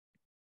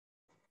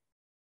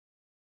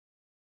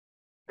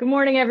Good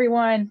morning,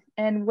 everyone,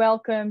 and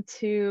welcome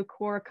to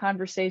Core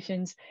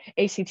Conversations,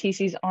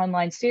 ACTC's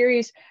online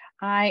series.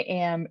 I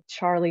am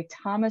Charlie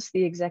Thomas,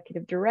 the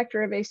Executive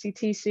Director of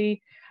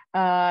ACTC,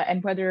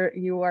 and whether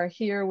you are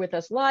here with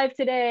us live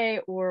today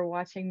or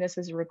watching this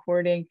as a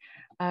recording,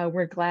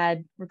 we're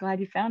glad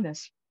you found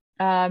us.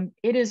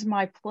 It is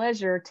my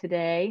pleasure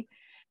today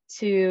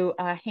to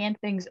hand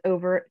things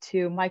over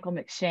to Michael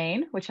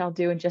McShane, which I'll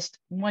do in just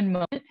one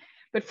moment.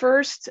 But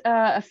first,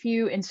 a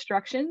few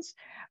instructions.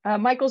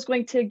 Michael's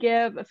going to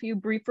give a few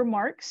brief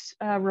remarks,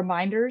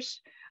 reminders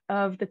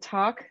of the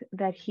talk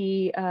that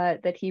he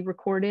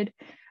recorded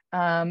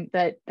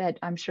that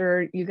I'm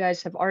sure you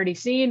guys have already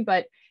seen,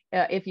 but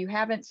if you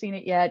haven't seen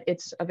it yet,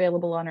 it's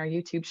available on our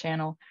YouTube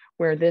channel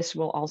where this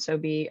will also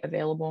be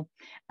available.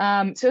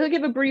 So he'll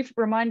give a brief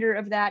reminder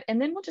of that,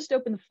 and then we'll just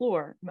open the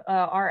floor.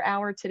 Our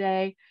hour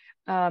today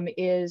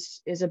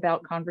is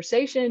about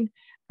conversation.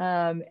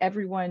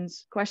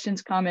 Everyone's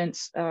questions,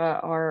 comments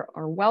are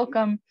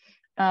welcome.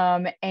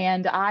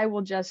 And I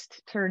will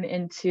just turn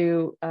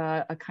into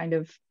a kind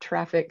of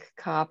traffic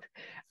cop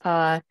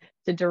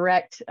to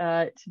direct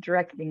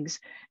things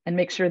and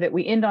make sure that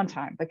we end on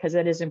time, because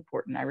that is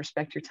important. I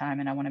respect your time,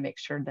 and I want to make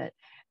sure that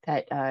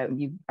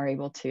you are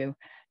able to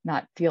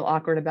not feel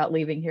awkward about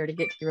leaving here to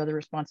get to your other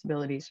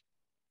responsibilities.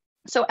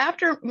 So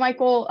after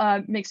Michael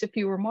makes a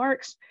few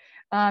remarks,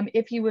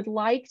 if you would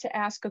like to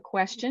ask a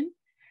question,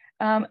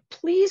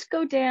 please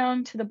go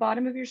down to the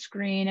bottom of your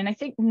screen. And I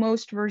think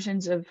most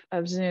versions of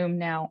Zoom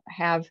now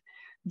have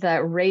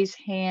the raise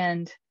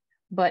hand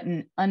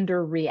button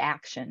under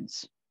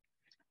reactions.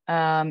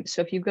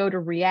 So if you go to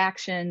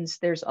reactions,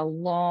 there's a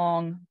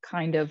long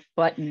kind of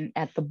button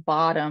at the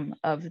bottom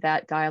of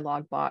that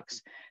dialog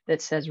box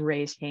that says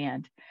raise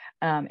hand.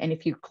 And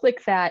if you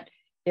click that,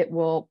 it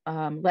will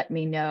let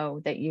me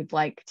know that you'd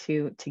like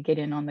to get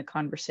in on the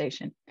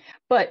conversation.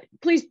 But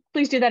please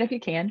do that if you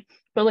can.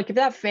 But look, if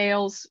that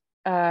fails,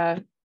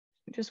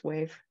 just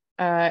wave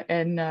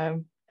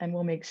and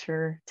we'll make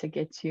sure to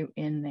get you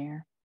in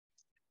there.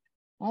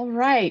 All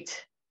right.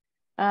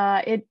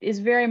 It is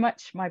very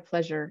much my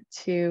pleasure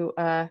to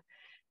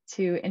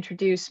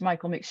introduce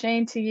Michael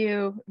McShane to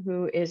you,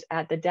 who is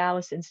at the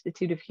Dallas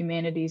Institute of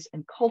Humanities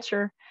and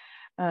Culture,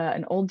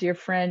 an old dear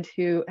friend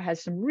who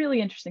has some really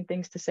interesting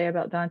things to say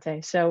about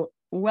Dante. So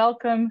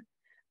welcome,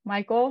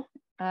 Michael.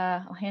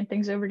 I'll hand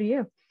things over to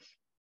you.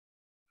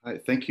 Hi,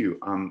 thank you.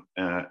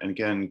 And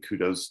again,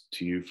 kudos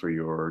to you for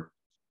your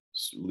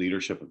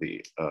leadership of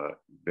the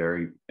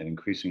very and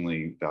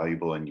increasingly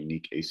valuable and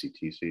unique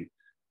ACTC.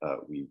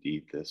 We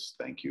need this.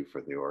 Thank you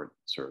for your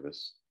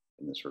service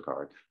in this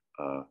regard.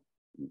 I've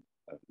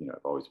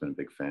always been a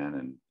big fan,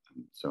 and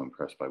I'm so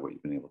impressed by what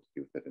you've been able to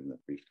do with it in the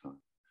brief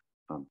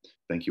time.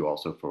 Thank you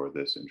also for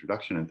this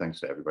introduction, and thanks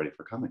to everybody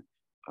for coming.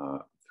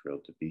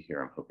 Thrilled to be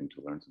here. I'm hoping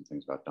to learn some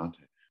things about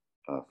Dante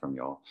from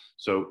y'all.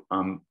 So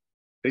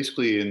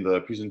basically, in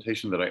the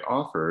presentation that I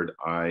offered,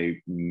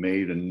 I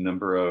made a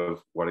number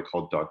of what I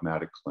call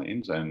dogmatic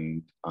claims,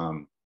 and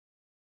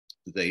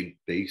they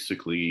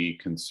basically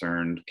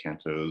concerned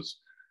cantos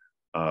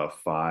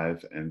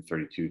 5 and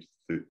 32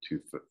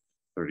 to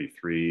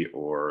 33,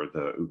 or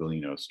the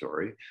Ugolino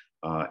story.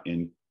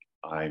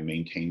 I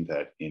maintained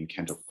that in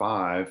Canto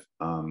 5,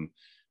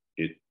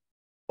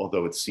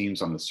 although it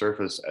seems on the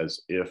surface as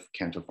if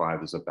Canto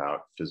 5 is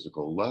about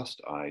physical lust,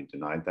 I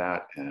denied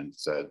that and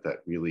said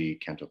that really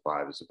Canto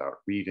 5 is about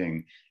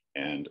reading,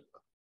 and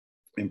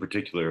in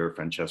particular,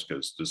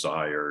 Francesca's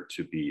desire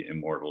to be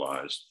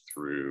immortalized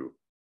through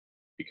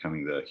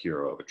becoming the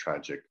hero of a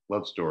tragic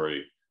love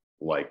story,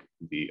 like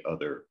the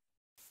other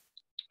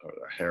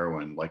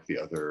heroine, like the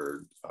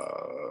other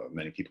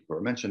many people who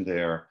are mentioned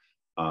there,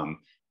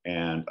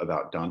 and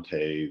about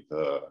Dante,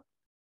 the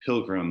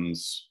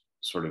pilgrims,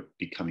 sort of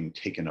becoming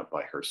taken up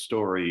by her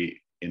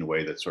story in a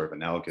way that's sort of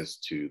analogous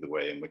to the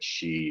way in which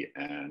she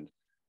and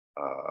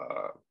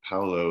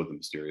Paolo, the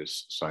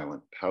mysterious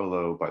silent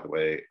Paolo, by the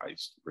way, I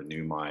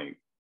renew my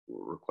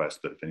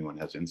request that if anyone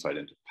has insight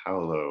into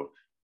Paolo,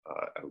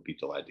 I would be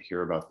delighted to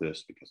hear about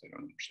this, because I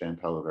don't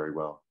understand Paolo very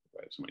well.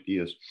 I have some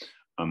ideas.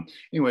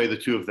 Anyway, the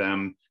two of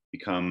them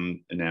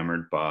become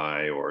enamored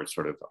by, or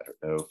sort of, I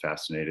don't know,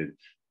 fascinated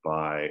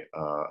by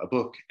a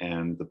book,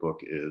 and the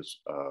book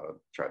is a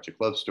tragic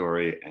love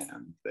story,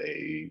 and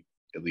they,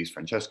 at least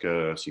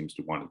Francesca, seems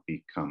to want to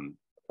become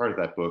a part of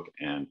that book,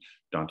 and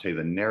Dante,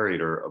 the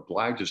narrator,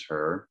 obliges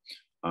her,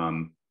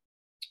 and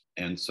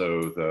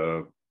so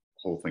the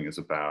whole thing is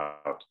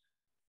about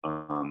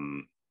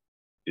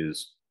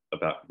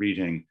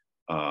reading,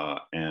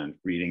 and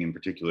reading in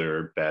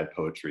particular bad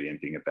poetry,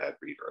 and being a bad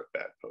reader of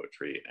bad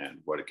poetry, and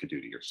what it could do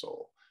to your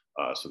soul.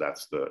 So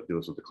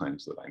those are the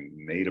claims that I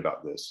made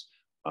about this.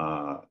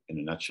 In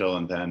a nutshell.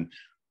 And then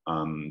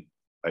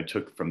I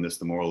took from this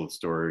the moral of the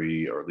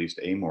story, or at least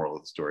a moral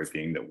of the story,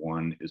 being that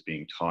one is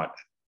being taught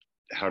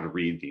how to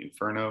read the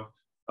Inferno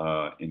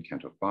in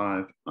Canto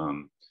 5,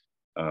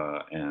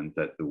 and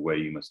that the way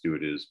you must do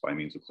it is by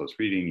means of close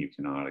reading. You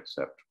cannot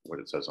accept what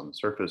it says on the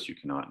surface. You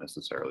cannot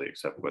necessarily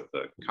accept what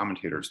the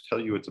commentators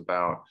tell you it's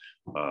about.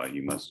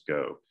 You must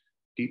go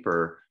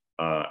deeper.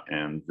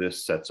 And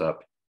this sets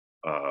up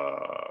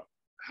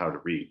how to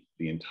read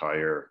the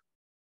entire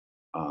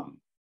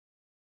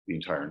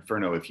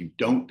Inferno. If you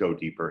don't go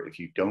deeper, if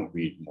you don't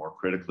read more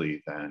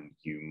critically, then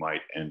you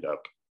might end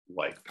up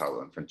like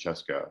Paolo and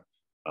Francesca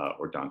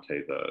or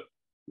Dante the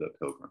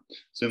Pilgrim.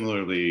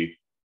 Similarly,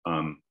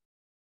 I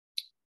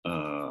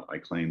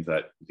claim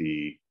that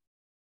the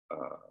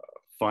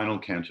final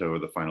canto, or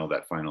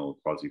that final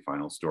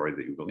quasi-final story,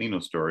 the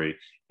Ugolino story,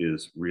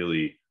 is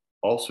really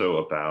also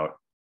about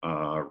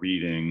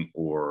reading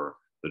or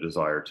the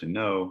desire to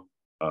know,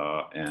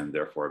 and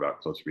therefore about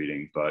close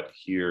reading. But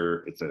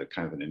here it's a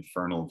kind of an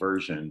infernal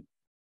version.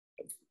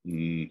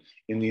 In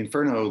the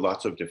Inferno, there are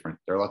lots of different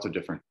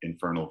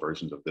infernal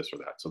versions of this or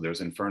that. So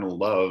there's infernal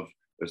love,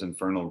 there's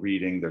infernal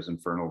reading, there's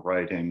infernal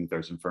writing,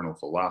 there's infernal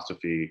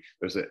philosophy.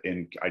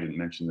 I didn't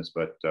mention this,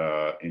 but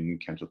in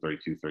Canto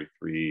 32,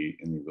 33,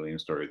 in the Ugolino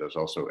story, there's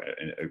also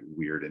a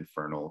weird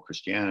infernal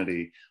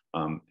Christianity.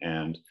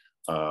 And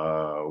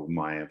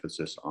my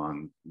emphasis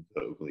on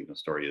the Ugolino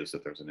story is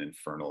that there's an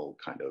infernal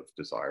kind of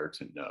desire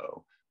to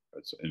know.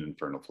 It's an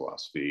infernal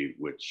philosophy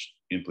which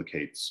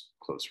implicates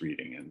close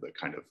reading and the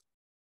kind of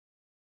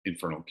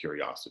infernal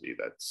curiosity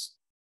that's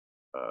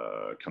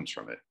comes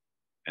from it.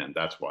 And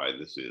that's why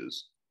this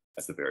is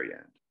at the very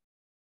end,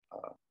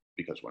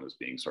 because one is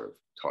being sort of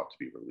taught to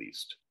be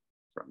released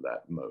from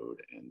that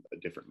mode, and a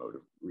different mode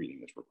of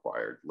reading is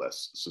required,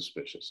 less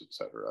suspicious,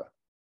 etc.,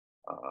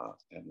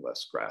 and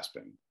less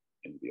grasping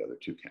in the other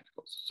two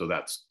canticles. So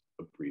that's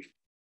a brief,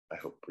 I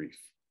hope, brief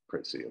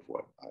précis of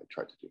what I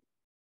tried to do.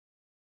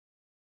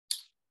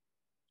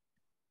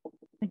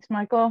 Thanks,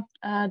 Michael.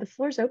 The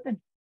floor is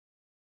open.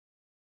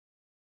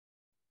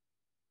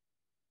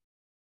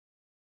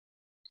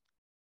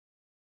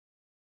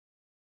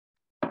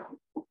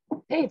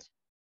 Paige.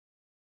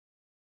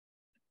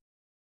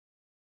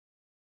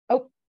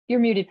 Oh, you're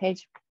muted,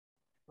 Paige.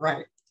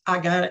 Right. I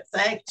got it.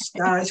 Thanks,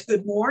 guys.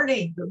 Good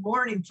morning. Good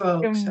morning,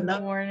 folks. Good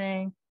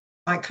morning.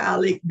 My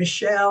colleague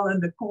Michelle in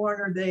the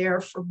corner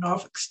there from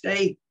Norfolk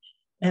State,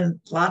 and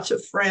lots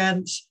of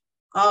friends.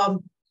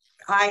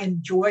 I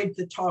enjoyed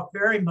the talk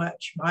very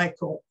much,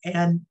 Michael.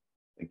 And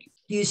thank you.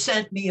 You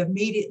sent me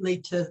immediately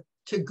to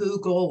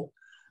Google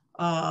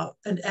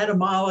an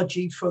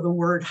etymology for the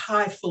word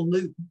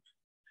highfalutin.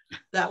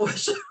 That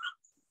was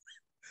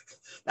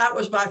that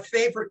was my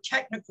favorite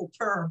technical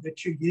term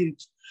that you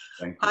used.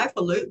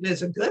 Highfalutin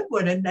is a good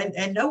one, and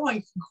no one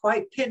can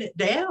quite pin it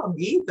down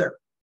either.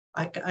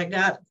 I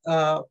got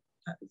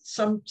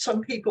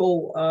some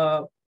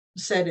people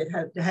said it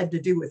had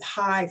to do with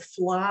high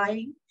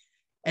flying,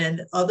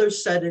 and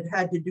others said it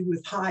had to do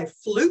with high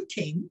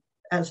fluting,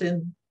 as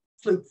in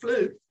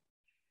flute,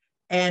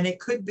 and it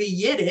could be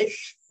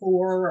Yiddish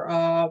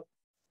for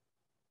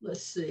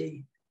let's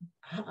see,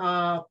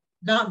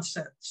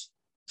 nonsense.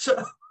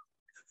 So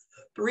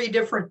 3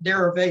 different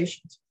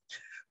derivations,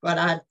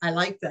 but I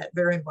like that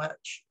very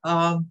much.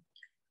 I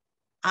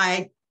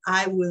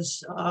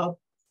was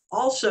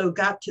also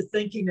got to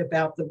thinking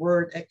about the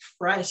word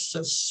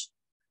ekphrasis,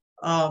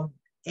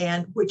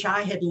 and which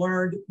I had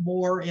learned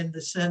more in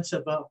the sense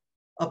of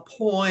a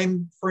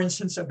poem, for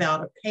instance,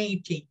 about a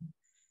painting,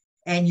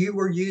 and you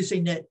were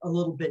using it a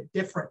little bit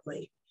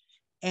differently.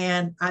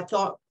 And I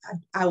thought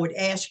I would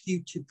ask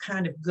you to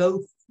kind of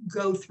go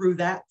through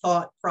that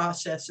thought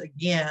process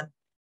again,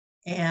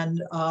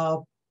 and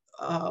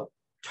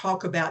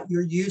talk about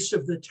your use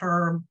of the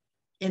term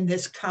in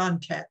this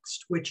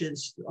context, which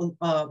is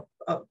a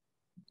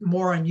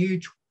more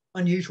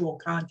unusual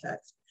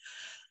context.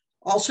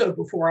 Also,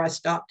 before I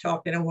stop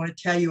talking, I want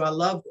to tell you I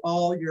loved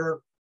all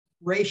your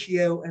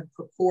ratio and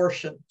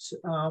proportions.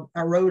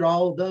 I wrote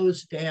all of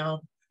those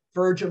down.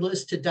 Virgil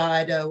is to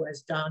Dido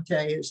as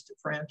Dante is to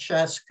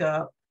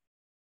Francesca,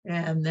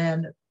 and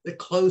then the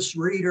close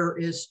reader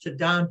is to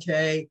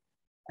Dante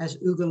as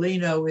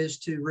Ugolino is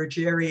to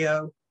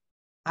Ruggiero.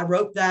 I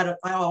wrote that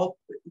all,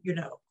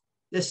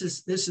 this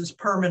is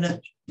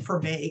permanent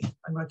for me.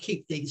 I'm going to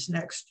keep these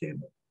next to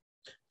me.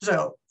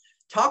 So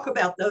talk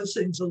about those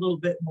things a little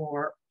bit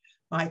more,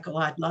 Michael.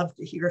 I'd love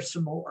to hear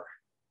some more.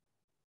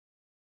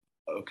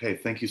 Okay,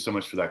 thank you so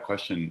much for that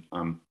question.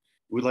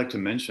 We'd like to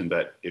mention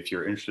that if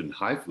you're interested in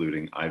high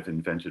fluting, I've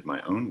invented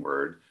my own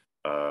word,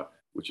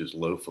 which is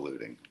low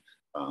faluting.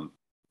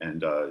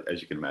 And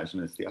as you can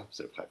imagine, it's the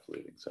opposite of high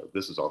faluting. So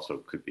this is also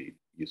could be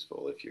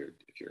useful if you're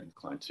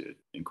inclined to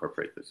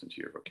incorporate this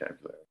into your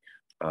vocabulary.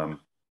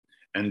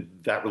 And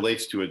that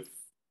relates to a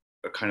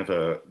kind of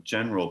a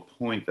general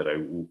point that I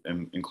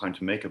am inclined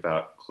to make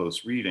about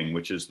close reading,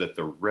 which is that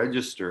the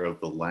register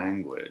of the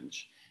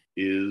language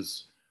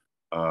is,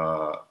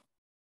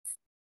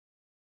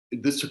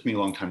 this took me a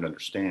long time to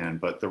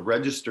understand, but the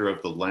register of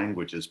the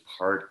language is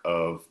part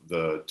of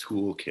the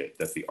toolkit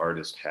that the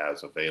artist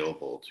has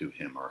available to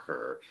him or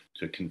her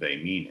to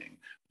convey meaning.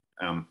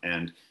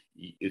 And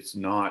it's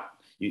not,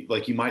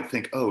 like you might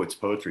think, oh, it's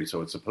poetry,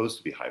 so it's supposed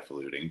to be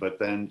highfalutin, but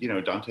then,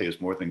 Dante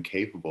is more than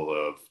capable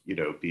of,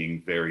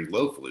 being very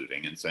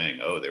lowfalutin and saying,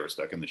 oh, they were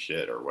stuck in the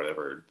shit or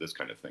whatever this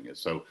kind of thing is.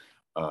 So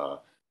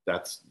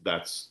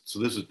so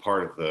this is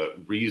part of the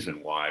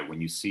reason why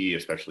when you see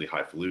especially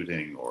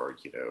highfalutin, or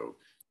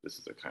this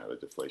is a kind of a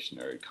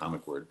deflationary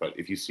comic word, but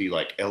if you see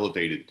like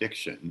elevated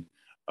diction,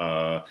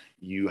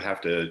 you don't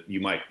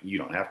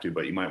have to,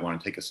 but you might want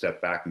to take a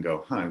step back and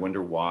go, I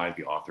wonder why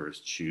the author is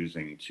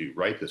choosing to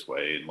write this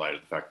way in light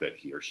of the fact that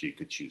he or she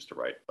could choose to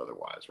write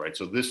otherwise, right?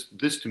 So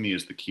this to me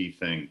is the key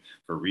thing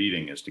for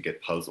reading, is to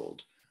get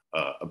puzzled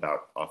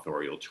about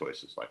authorial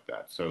choices like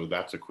that. So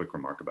that's a quick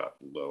remark about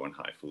low and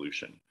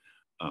highfalutin,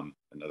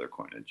 another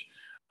coinage.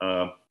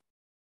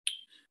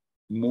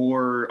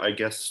 More, I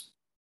guess,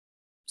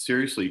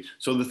 seriously.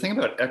 So the thing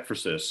about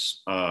ekphrasis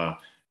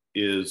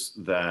is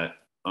that,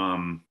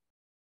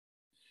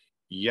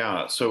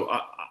 so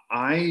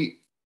I'm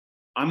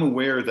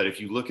aware that if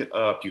you look it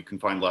up, you can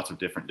find lots of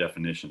different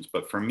definitions.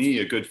 But for me,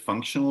 a good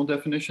functional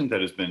definition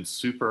that has been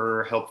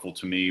super helpful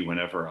to me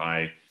whenever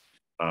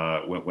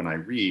when I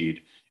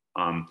read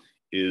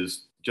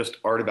is just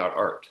art about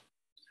art.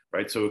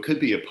 Right. So it could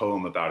be a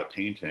poem about a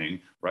painting,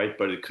 right?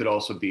 But it could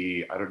also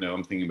be, I don't know,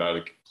 I'm thinking about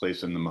a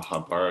place in the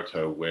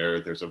Mahabharata where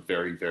there's a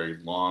very, very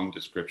long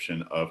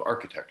description of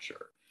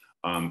architecture.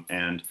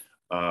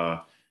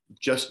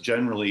 Just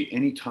generally,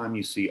 anytime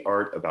you see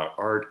art about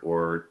art,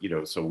 or,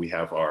 so we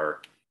have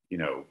our,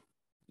 you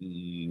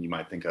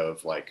might think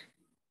of like,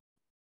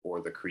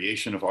 or the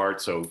creation of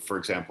art. So for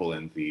example,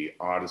 in the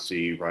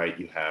Odyssey, right,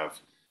 you have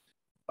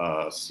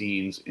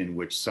scenes in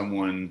which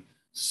someone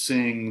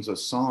sings a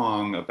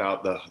song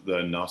about the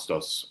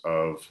nostos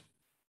of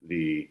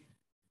the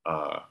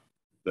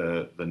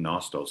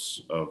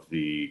nostos of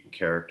the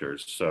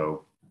characters.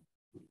 So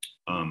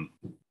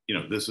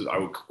this is, I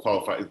would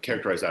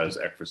characterize that as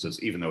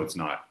ekphrasis, even though it's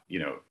not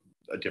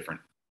a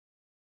different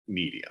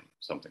medium,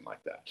 something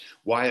like that.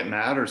 Why it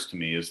matters to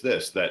me is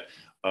this, that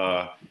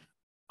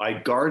I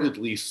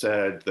guardedly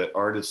said that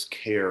artists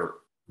care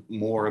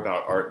more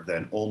about art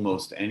than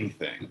almost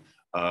anything,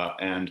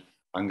 and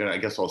I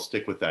guess I'll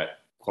stick with that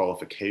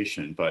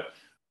qualification, but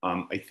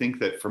I think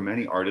that for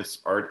many artists,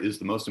 art is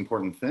the most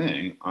important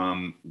thing,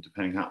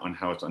 depending on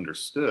how it's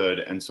understood.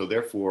 And so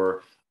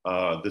therefore,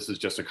 this is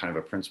just a kind of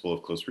a principle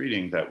of close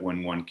reading, that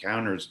when one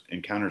encounters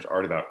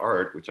art about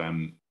art, which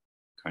I'm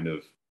kind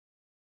of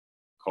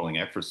calling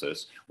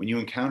ekphrasis, when you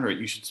encounter it,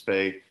 you should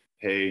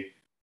pay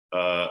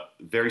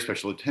very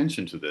special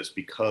attention to this,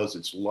 because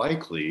it's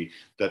likely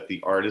that the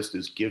artist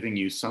is giving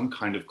you some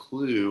kind of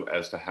clue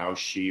as to how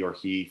she or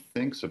he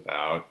thinks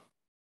about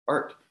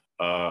art,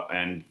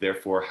 and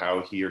therefore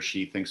how he or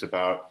she thinks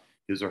about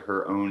his or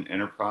her own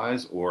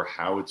enterprise, or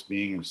how it's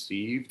being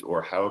received,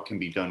 or how it can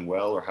be done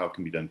well, or how it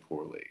can be done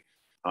poorly.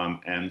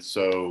 And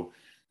so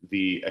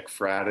the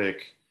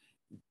ekphratic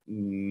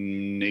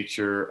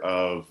nature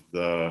of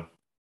the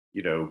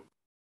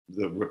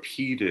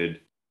repeated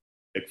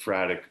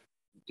ekphratic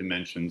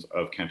dimensions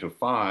of Canto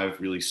 5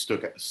 really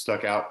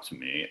stuck out to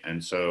me.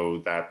 And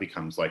so that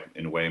becomes, like,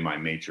 in a way, my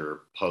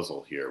major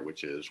puzzle here,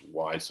 which is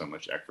why so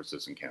much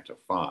ekphrasis in Canto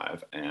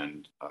 5.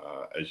 And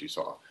as you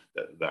saw,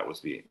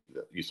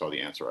 you saw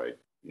the answer I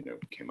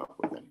came up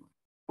with anyway.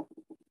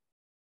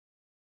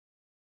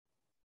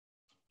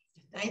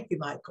 Thank you,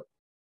 Michael.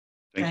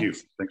 Thank you.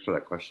 Thanks for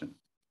that question.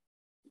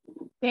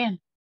 Dan.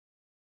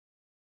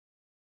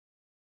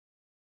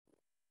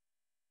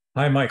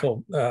 Hi,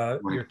 Michael.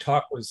 Your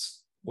talk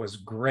was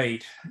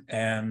great,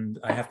 and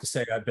I have to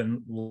say I've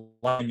been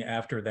lying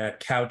after that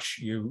couch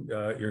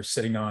you're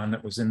sitting on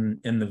that was in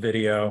the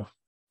video.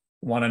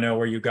 Want to know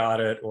where you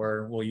got it,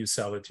 or will you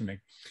sell it to me?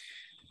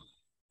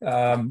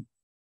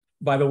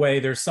 By the way,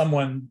 there's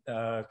someone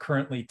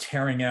currently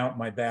tearing out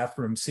my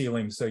bathroom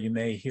ceiling, so you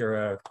may hear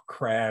a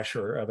crash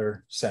or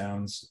other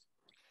sounds.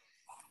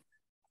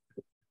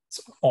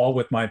 It's all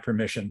with my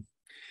permission.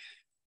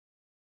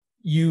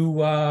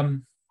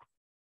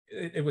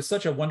 It was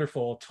such a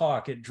wonderful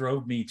talk. It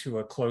drove me to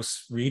a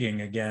close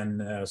reading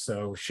again,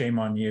 so shame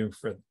on you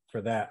for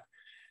that.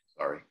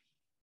 Sorry.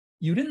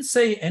 You didn't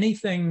say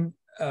anything,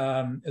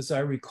 as I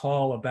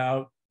recall,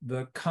 about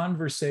the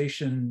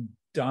conversation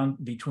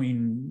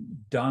between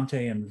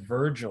Dante and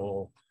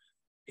Virgil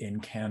in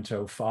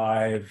Canto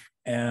 5.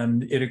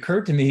 And it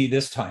occurred to me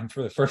this time,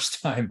 for the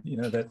first time,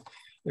 that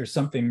there's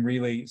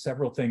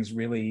several things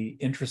really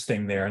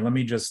interesting there. And let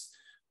me just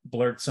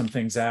blurt some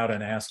things out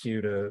and ask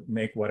you to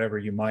make whatever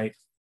you might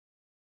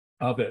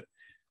of it.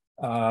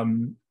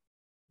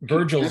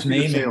 Virgil's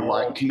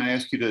naming. Can I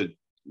ask you to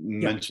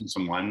mention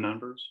some line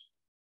numbers?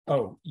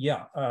 Oh,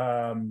 yeah.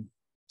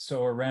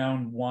 So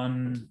around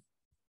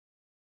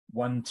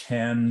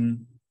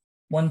 110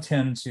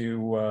 to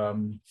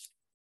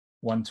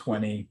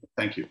 120.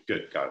 Thank you.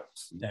 Good. Got it.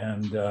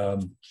 And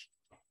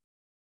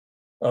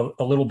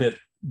a little bit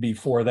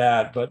before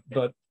that, but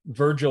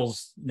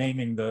Virgil's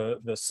naming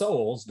the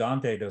souls.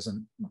 Dante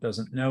doesn't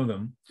know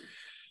them,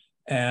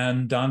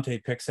 and Dante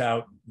picks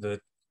out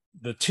the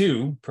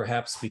two,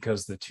 perhaps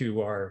because the two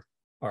are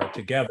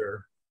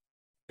together.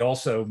 He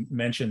also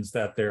mentions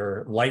that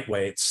they're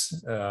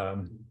lightweights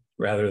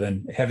rather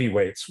than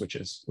heavyweights, which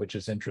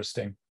is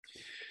interesting.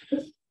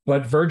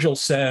 But Virgil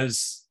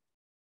says,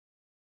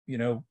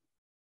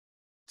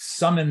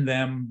 summon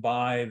them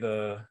by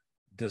the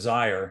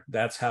desire.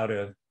 That's how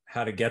to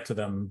get to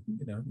them.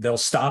 You know, they'll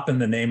stop in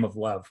the name of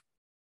love.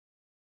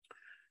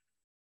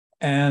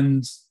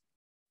 And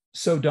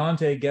so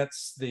Dante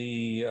gets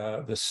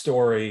the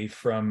story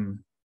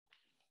from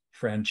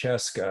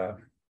Francesca,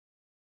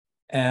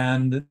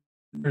 and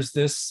there's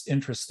this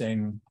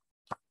interesting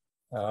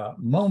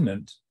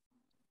moment,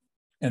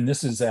 and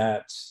this is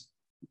at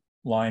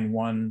line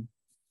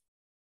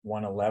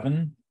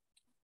 111.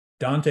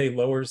 Dante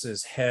lowers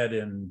his head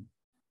in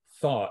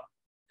thought,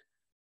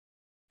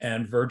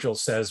 and Virgil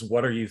says,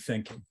 "What are you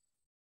thinking?"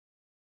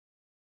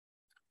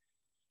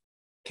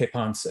 Che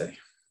pense?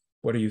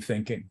 What are you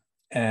thinking?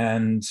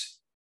 And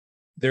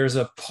there's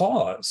a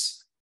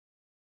pause.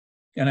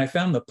 And I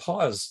found the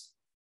pause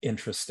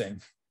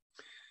interesting,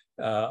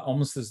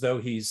 almost as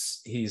though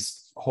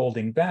he's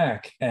holding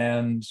back.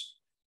 And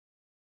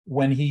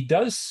when he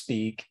does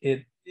speak,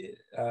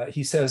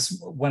 he says,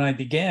 "When I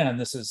began,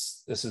 this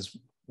is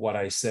what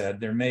I said.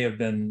 There may have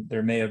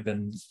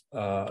been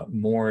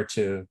more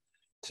to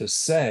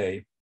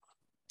say,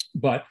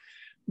 but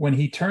when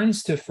he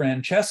turns to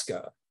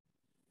Francesca,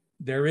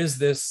 there is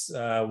this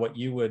what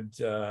you would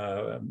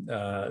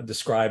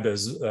describe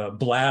as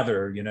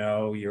blather. You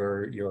know,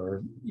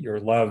 your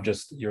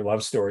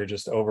love story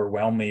just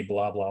overwhelmed me.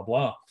 Blah blah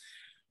blah."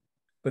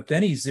 But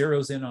then he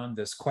zeroes in on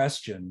this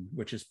question,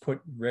 which is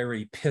put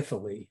very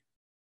pithily: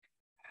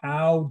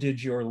 how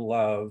did your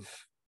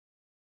love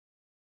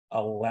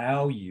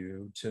allow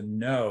you to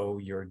know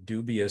your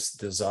dubious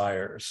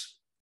desires?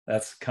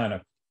 That's kind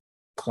of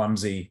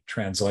clumsy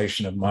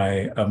translation of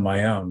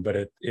my own, but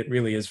it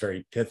really is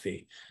very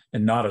pithy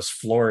and not as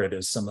florid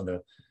as some of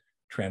the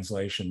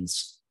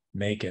translations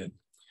make it.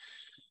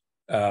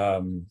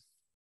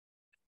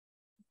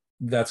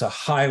 That's a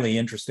highly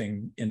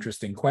interesting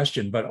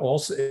question, but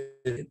also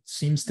it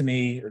seems to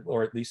me,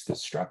 or at least it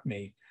struck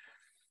me,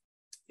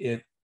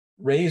 it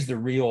raised a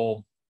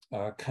real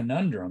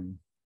conundrum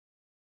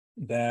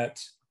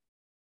that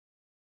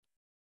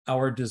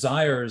our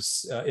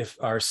desires, if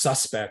are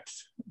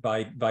suspect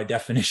by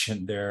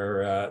definition,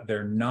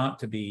 they're not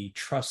to be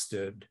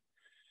trusted.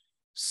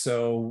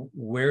 So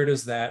where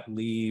does that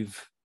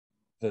leave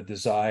the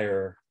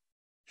desire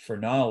for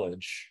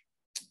knowledge?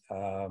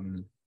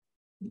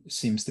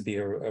 Seems to be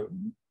a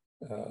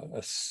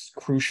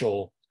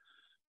crucial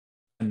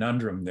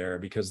conundrum there,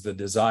 because the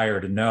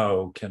desire to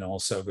know can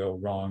also go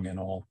wrong in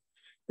all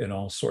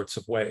sorts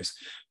of ways.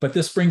 But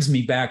this brings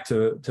me back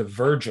to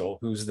Virgil,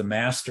 who's the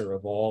master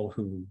of all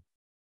who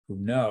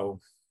know.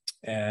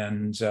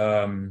 And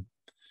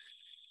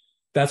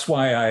that's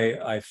why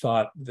I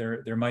thought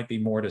there might be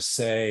more to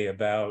say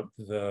about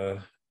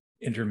the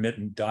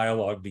intermittent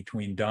dialogue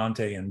between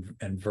Dante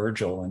and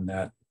Virgil in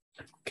that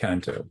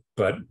canto.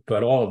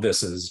 But all of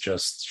this is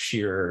just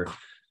sheer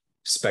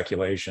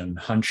speculation,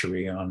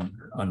 hunchery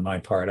on my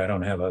part. I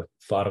don't have a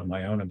thought of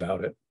my own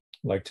about it.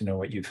 I'd like to know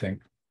what you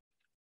think.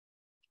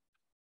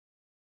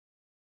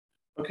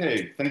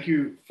 Okay, thank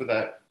you for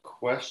that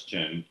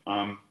question.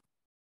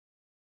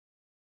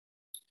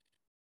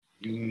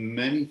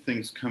 Many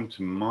things come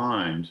to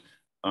mind.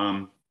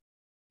 I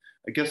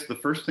guess the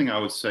first thing I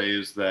would say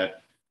is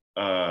that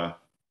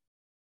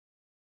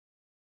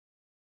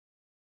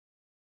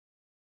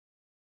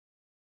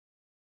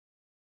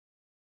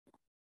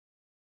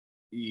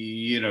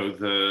you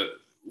know,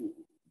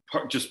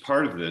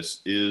 part of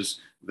this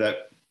is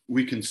that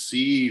we can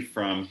see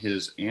from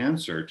his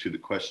answer to the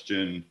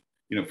question,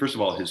 you know, first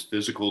of all, his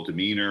physical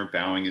demeanor,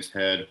 bowing his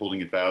head,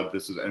 holding it bowed.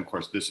 This is, and of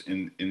course, this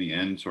in the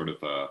end sort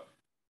of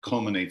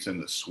culminates in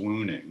the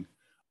swooning.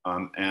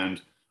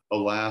 And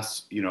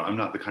alas, you know, I'm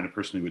not the kind of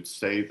person who would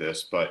say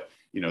this, but,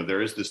 you know,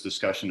 there is this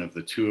discussion of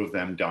the two of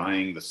them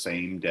dying the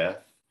same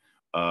death.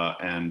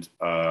 And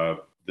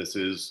this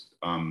is,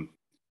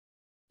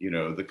 you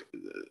know,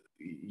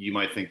 you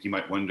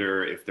might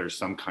wonder if there's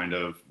some kind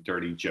of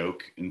dirty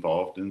joke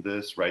involved in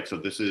this, right? So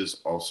this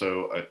is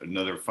also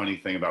another funny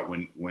thing about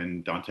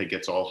when Dante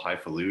gets all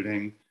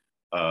highfalutin,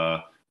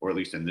 or at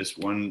least in this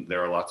one,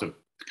 there are lots of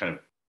kind of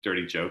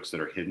dirty jokes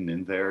that are hidden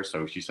in there.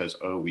 So she says,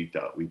 "Oh, we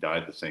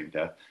died the same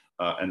death,"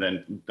 and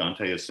then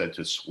Dante is said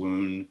to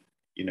swoon,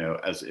 you know,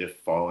 as if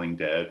falling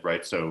dead,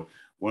 right? So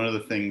one of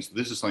the things,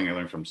 this is something I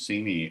learned from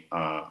Simi,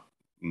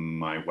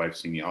 my wife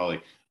Simi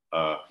Ali,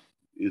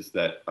 is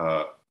that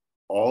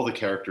all the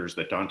characters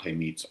that Dante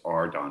meets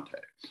are Dante.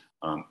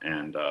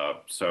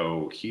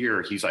 So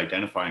here he's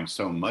identifying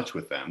so much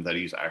with them that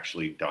he's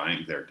actually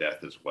dying their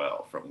death as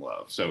well from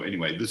love. So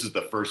anyway, this is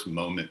the first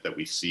moment that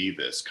we see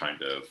this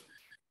kind of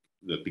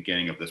the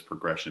beginning of this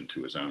progression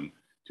to his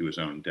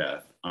own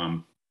death.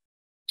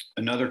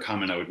 Another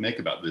comment I would make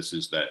about this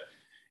is that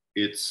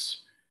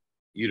it's,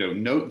 you know,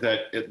 note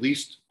that at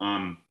least,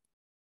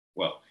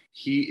 well,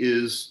 he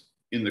is,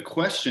 in the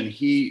question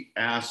he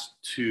asked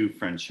to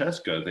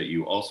Francesca that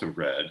you also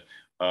read,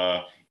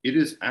 it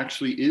is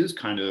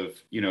kind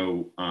of, you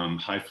know,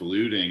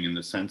 highfalutin in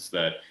the sense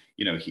that,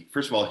 you know,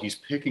 first of all, he's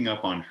picking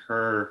up on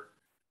her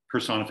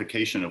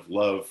personification of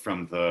love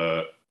from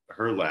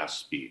her last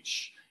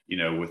speech, you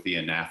know, with the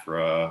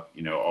anaphora,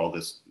 you know, all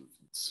this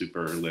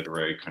super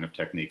literary kind of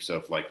techniques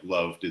of like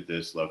love did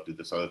this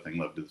other thing,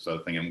 love did this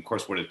other thing. And of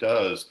course, what it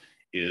does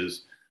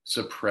is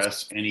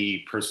suppress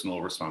any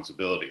personal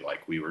responsibility.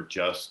 Like we were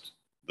just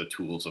the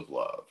tools of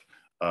love.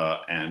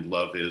 And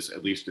love is,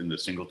 at least in the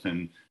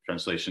Singleton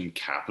translation,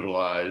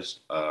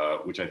 capitalized,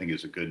 which I think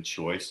is a good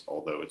choice,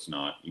 although it's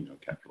not, you know,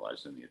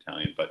 capitalized in the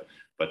Italian. But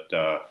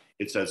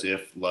it's as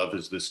if love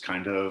is this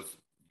kind of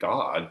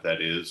God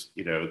that is,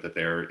 you know, that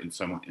they're in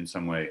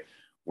some way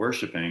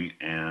worshiping,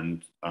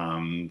 and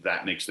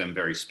that makes them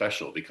very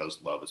special because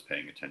love is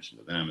paying attention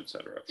to them,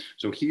 etc.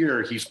 So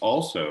here he's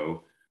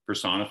also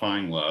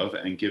personifying love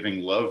and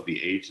giving love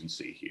the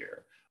agency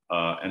here.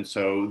 And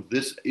so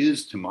this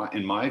is,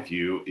 in my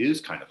view,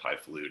 is kind of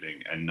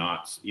highfalutin and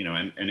not, you know,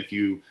 and if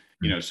you,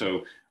 you know,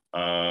 so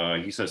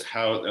he says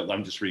how,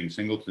 I'm just reading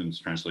Singleton's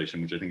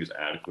translation, which I think is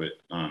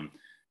adequate.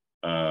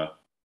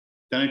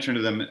 Then I turned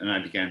to them and I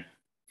began,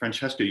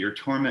 Francesca, your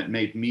torment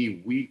made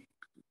me weep.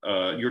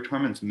 Your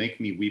torments make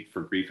me weep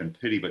for grief and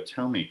pity, but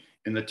tell me,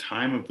 in the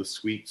time of the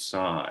sweet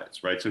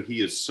sighs, right? So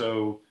he is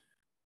so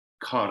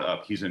caught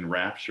up, he's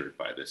enraptured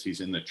by this,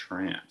 he's in the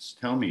trance.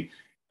 Tell me,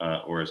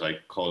 or as I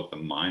call it, the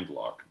mind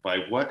lock, by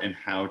what and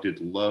how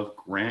did love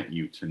grant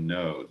you to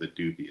know the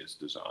dubious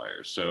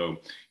desires? So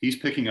he's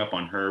picking up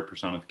on her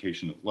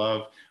personification of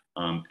love,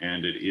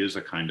 and it is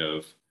a kind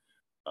of,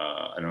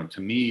 I don't know,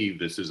 to me,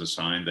 this is a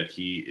sign that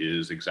he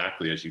is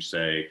exactly, as you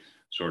say,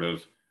 sort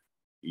of,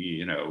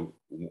 you know,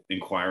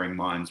 inquiring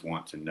minds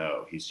want to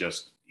know.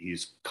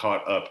 He's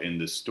caught up in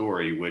this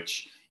story,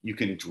 which you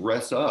can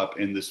dress up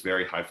in this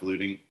very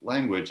highfalutin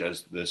language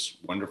as this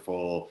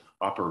wonderful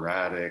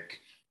operatic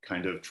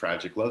kind of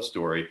tragic love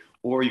story,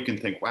 or you can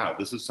think, wow,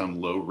 this is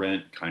some low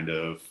rent kind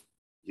of,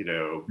 you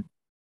know,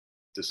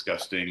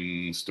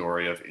 disgusting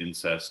story of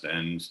incest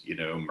and, you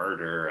know,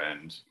 murder,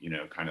 and, you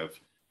know, kind of,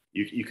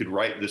 you could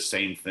write the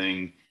same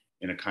thing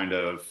in a kind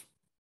of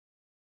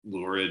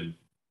lurid,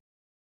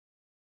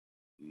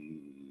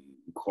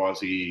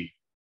 quasi,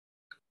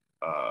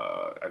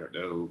 I don't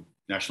know,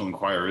 national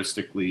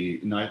inquiristic way.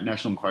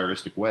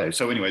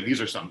 So anyway, these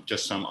are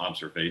just some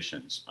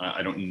observations.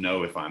 I don't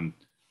know if I'm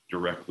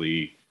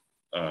directly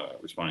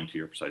responding to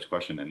your precise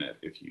question, and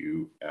if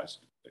you asked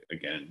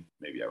again,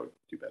 maybe I would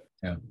do better.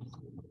 Yeah.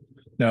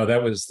 No,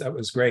 that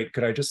was great.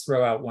 Could I just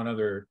throw out one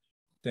other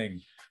thing,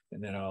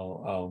 and then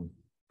I'll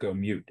go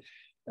mute.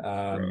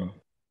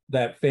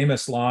 That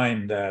famous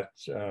line that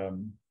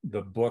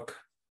the book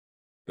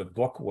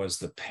was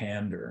the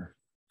pander,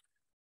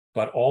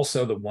 but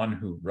also the one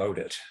who wrote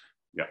it.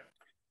 Yeah.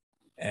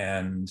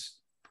 And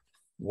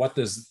what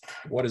is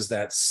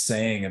that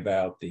saying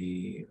about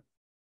the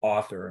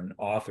author and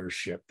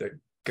authorship that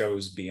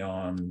goes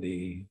beyond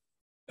the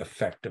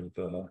effect of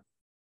the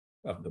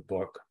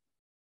book?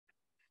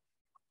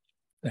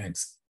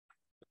 Thanks.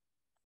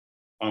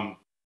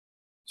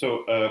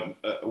 So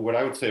what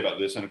I would say about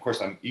this, and of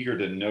course I'm eager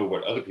to know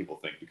what other people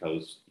think,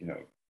 because, you know,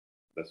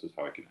 this is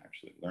how I can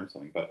actually learn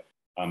something. But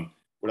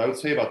what I would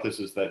say about this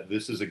is that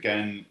this is,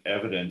 again,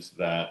 evidence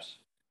that,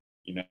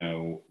 you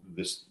know,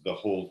 the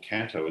whole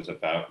canto is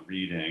about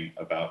reading,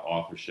 about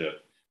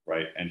authorship,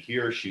 right? And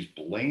here she's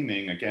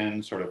blaming,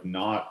 again, sort of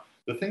not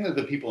the thing that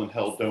the people in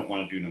hell don't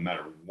want to do, no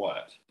matter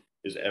what,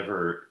 is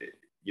ever,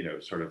 you know,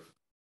 sort of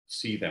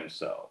see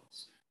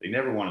themselves. They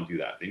never want to do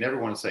that. They never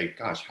want to say,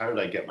 gosh, how did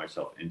I get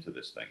myself into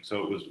this thing?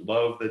 So it was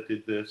love that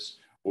did this,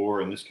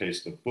 or in this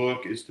case, the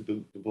book is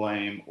to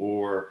blame,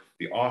 or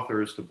the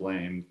author is to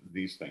blame,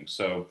 these things.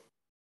 So,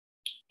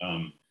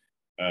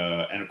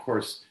 and of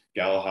course,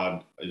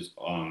 Galahad is,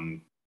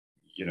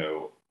 you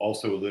know,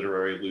 also a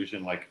literary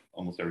allusion, like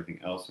almost everything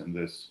else in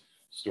this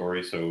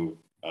story. So,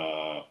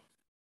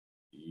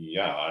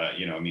 yeah,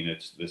 you know, I mean,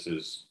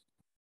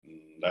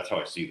 that's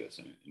how I see this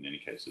in any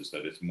case, is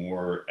that it's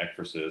more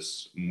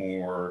ekphrasis,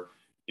 more,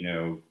 you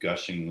know,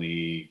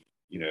 gushingly,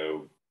 you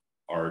know,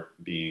 art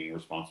being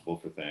responsible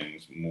for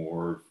things,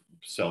 more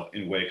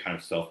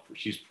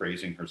she's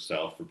praising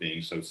herself for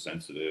being so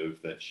sensitive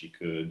that she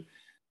could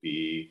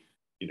be,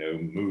 you know,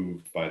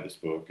 moved by this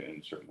book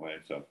in a certain way.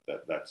 So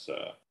that's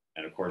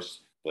and of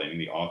course blaming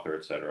the author,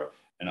 etc.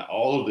 And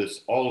all of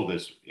this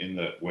in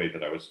the way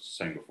that I was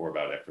saying before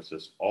about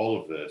ekphrasis,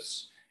 all of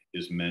this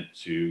is meant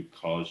to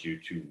cause you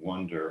to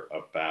wonder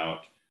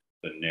about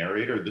the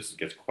narrator. This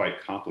gets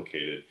quite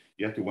complicated.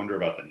 You have to wonder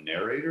about the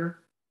narrator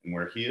and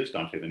where he is,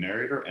 Dante the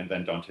narrator, and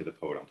then Dante the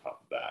poet on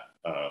top of that.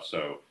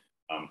 So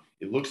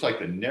it looks like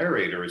the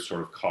narrator is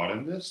sort of caught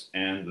in this,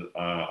 and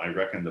I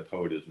reckon the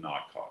poet is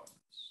not caught in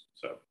this.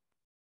 So,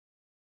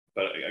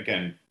 but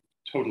again,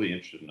 totally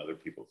interested in other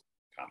people's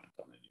comments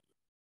on it.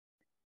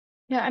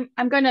 Yeah,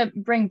 I'm going to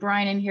bring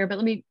Brian in here, but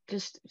let me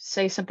just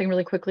say something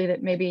really quickly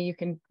that maybe you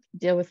can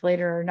deal with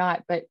later or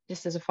not, but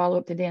just as a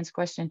follow-up to Dan's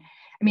question.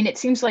 I mean, it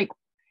seems like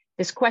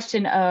this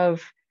question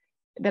of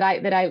that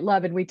I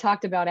love, and we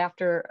talked about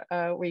after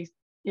we,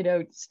 you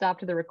know,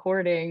 stopped the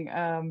recording,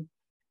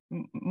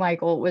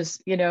 Michael,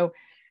 was, you know,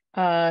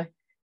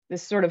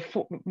 this sort of,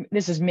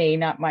 this is me,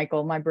 not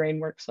Michael. My brain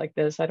works like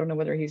this. I don't know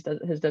whether his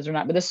does or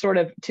not, but this sort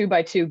of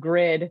 2x2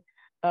 grid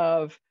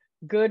of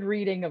good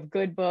reading of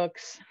good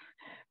books,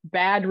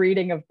 bad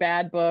reading of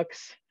bad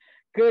books,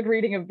 good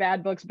reading of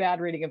bad books,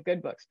 bad reading of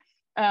good books.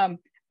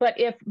 But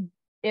if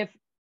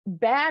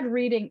bad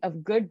reading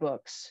of good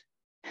books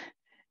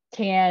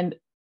can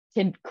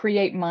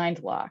create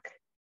mind lock,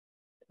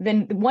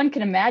 then one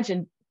can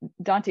imagine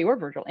Dante or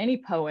Virgil, any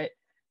poet,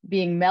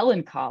 being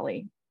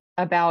melancholy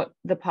about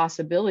the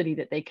possibility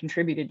that they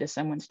contributed to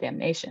someone's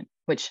damnation,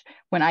 which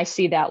when I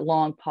see that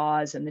long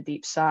pause and the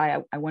deep sigh,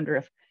 I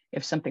wonder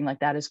if something like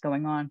that is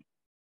going on.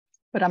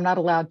 But I'm not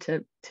allowed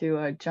to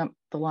jump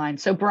the line.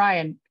 So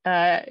Brian,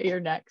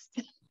 you're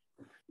next.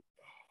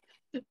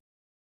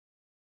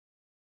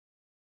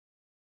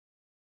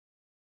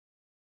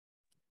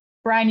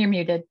 Brian, you're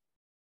muted.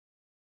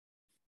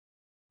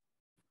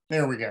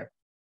 There we go.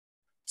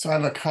 So I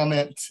have a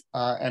comment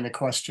and a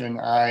question.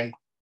 I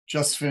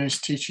just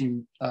finished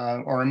teaching,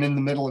 or I'm in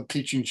the middle of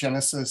teaching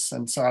Genesis.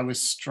 And so I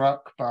was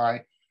struck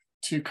by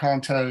two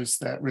cantos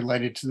that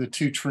related to the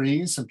two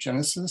trees of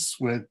Genesis,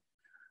 with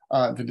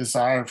the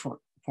desire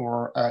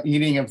for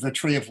eating of the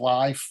tree of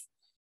life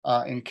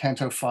in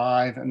Canto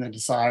 5, and the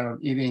desire of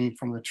eating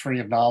from the tree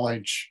of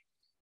knowledge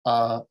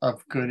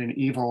of good and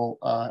evil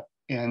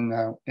in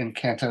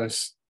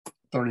Cantos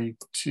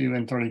 32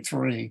 and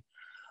 33.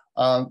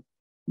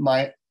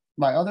 My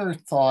other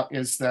thought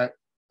is that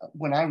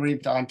when I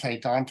read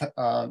Dante,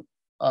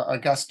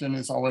 Augustine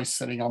is always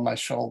sitting on my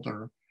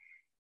shoulder,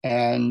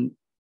 and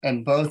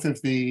both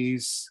of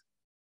these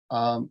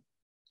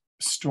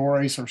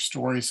stories are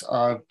stories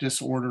of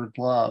disordered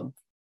love,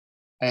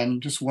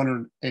 and just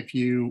wondered if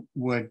you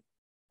would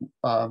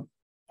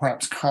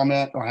perhaps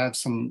comment or have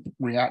some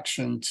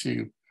reaction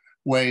to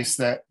ways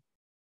that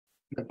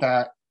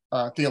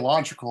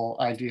theological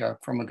idea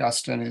from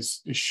Augustine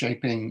is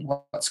shaping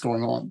what's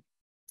going on.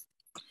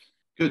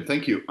 Good,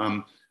 thank you.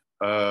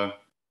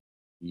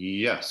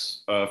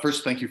 Yes,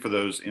 first, thank you for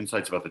those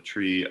insights about the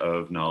tree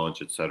of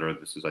knowledge, et cetera.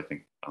 This is, I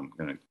think, I'm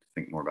going to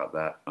think more about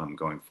that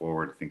going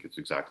forward. I think it's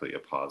exactly a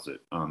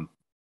posit.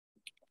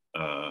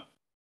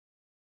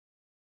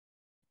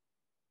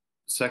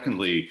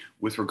 Secondly,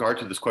 with regard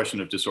to this question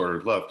of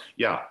disordered love,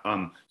 yeah,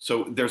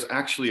 so there's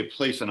actually a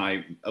place, and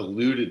I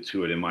alluded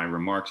to it in my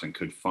remarks and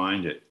could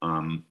find it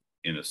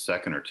in a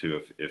second or two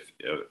if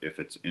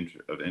it's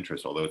of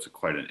interest, although it's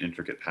quite an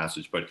intricate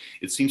passage. But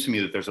it seems to me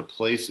that there's a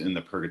place in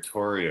the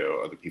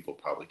Purgatorio, other people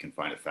probably can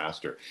find it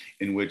faster,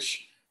 in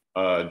which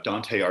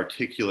Dante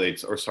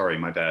articulates, or sorry,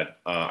 my bad,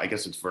 I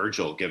guess it's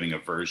Virgil giving a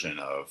version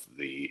of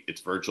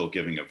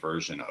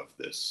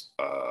this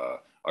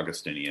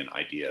Augustinian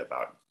idea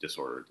about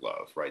disordered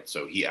love, right?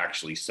 So he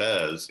actually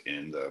says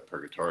in the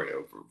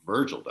Purgatorio,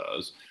 Virgil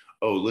does,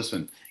 oh,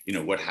 listen,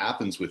 what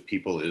happens with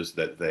people is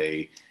that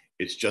they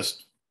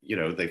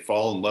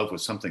fall in love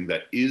with something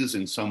that is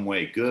in some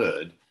way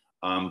good,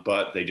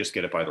 but they just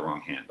get it by the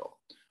wrong handle.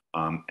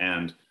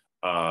 And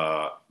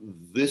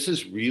this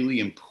is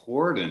really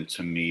important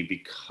to me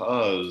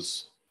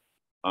because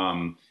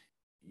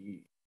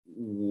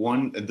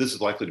this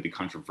is likely to be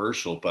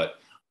controversial, but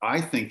I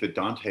think that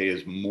Dante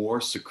is more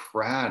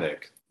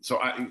Socratic. So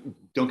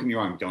don't get me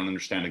wrong, don't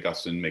understand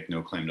Augustine, make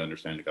no claim to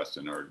understand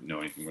Augustine or know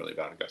anything really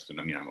about Augustine.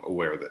 I mean, I'm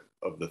aware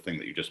of the thing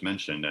that you just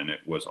mentioned, and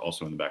it was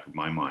also in the back of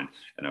my mind.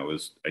 And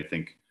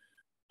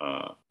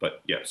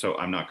but yeah, so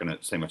I'm not going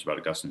to say much about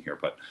Augustine here,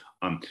 but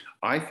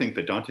I think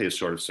that Dante is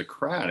sort of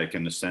Socratic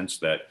in the sense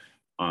that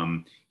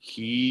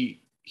he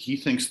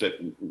thinks that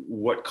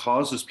what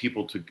causes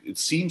people to, it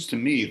seems to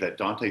me that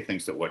Dante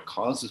thinks that what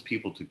causes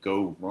people to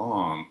go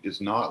wrong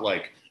is not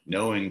like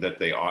knowing that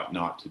they ought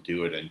not to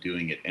do it and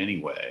doing it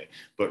anyway,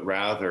 but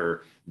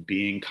rather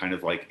being kind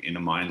of like in a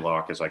mind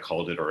lock, as I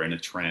called it, or in a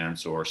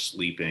trance, or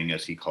sleeping,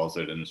 as he calls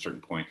it, at a certain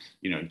point,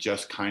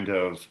 just kind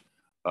of,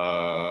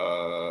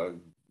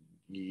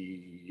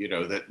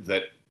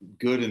 that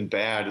good and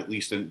bad, at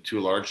least to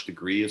a large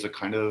degree, is a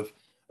kind of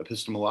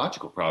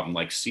epistemological problem,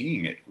 like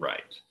seeing it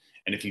right.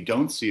 And if you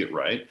don't see it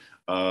right,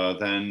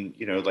 then,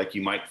 like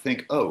you might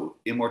think, oh,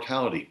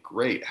 immortality,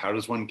 great. How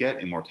does one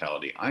get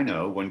immortality? I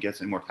know one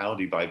gets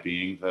immortality by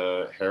being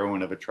the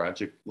heroine of a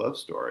tragic love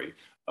story.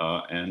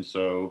 And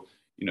so,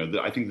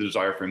 I think the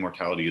desire for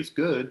immortality is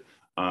good,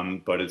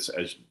 but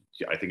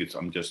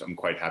I'm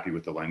quite happy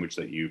with the language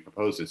that you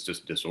propose. It's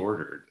just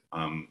disordered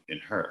in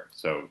her.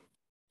 So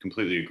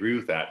completely agree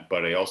with that.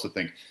 But I also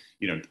think,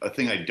 a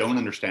thing I don't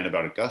understand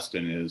about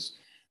Augustine is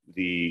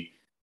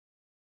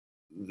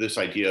this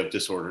idea of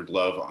disordered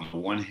love on the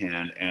one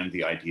hand, and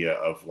the idea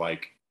of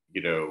like,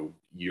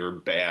 you're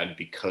bad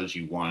because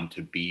you want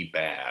to be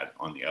bad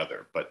on the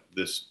other. But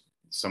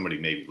somebody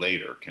maybe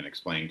later can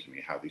explain to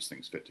me how these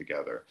things fit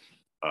together.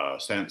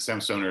 Sam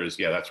Stoner is,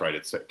 yeah, that's right.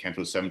 It's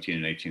Cantos 17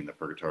 and 18, the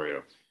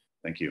Purgatorio.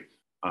 Thank you.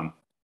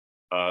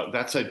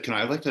 That said,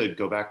 I'd like to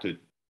go back to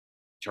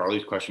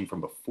Charlie's question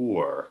from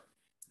before,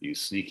 you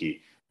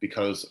sneaky,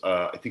 because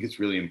I think it's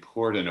really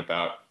important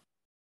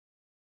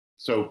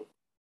so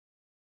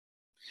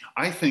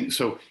I think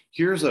so.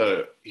 Here's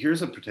a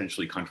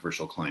potentially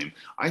controversial claim.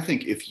 I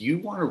think if you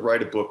want to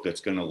write a book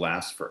that's going to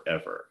last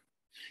forever,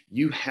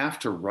 you have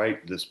to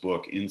write this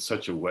book in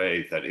such a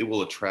way that it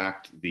will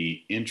attract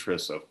the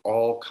interests of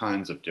all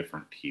kinds of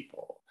different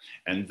people.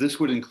 And this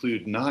would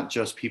include not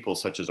just people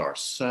such as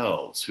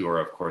ourselves, who are,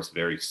 of course,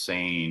 very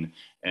sane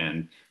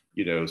and,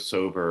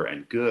 sober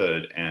and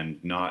good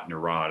and not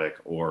neurotic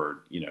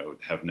or,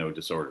 have no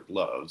disordered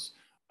loves,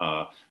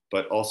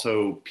 but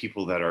also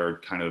people that are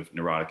kind of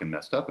neurotic and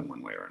messed up in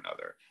one way or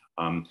another.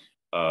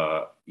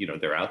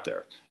 They're out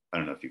there. I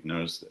don't know if you've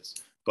noticed this,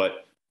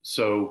 but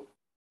so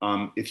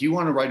if you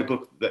want to write a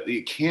book that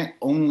it can't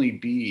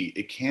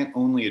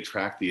only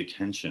attract the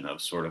attention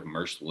of sort of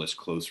merciless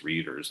close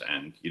readers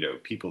and,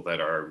 people that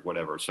are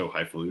whatever, so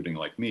highfalutin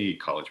like me,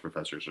 college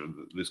professors or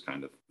this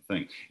kind of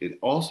thing. It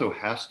also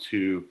has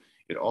to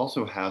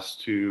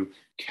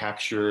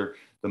capture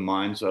the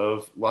minds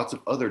of lots of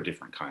other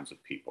different kinds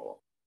of people.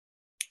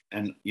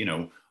 And,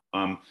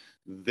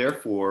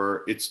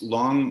 therefore, it's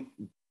long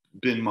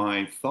been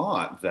my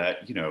thought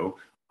that,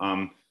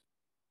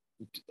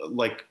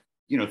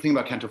 think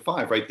about Canto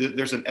 5, right?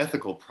 There's an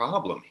ethical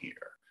problem here,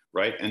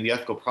 right? And the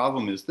ethical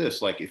problem is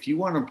this, like, if you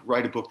want to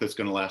write a book that's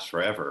going to last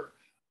forever,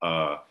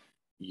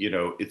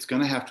 it's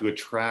going to have to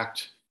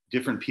attract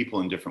different people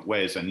in different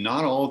ways. And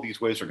not all of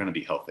these ways are going to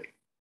be healthy,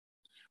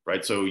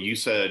 right? So you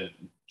said,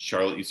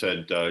 Charlie,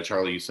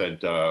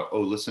 oh,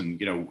 listen,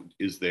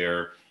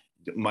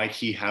 might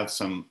he have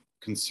some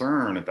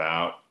concern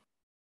about,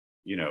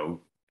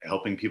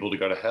 helping people to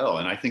go to hell?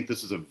 And I think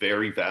this is a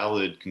very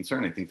valid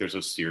concern. I think there's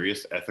a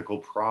serious ethical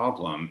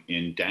problem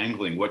in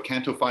dangling. What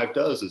Canto 5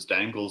 does is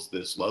dangles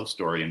this love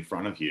story in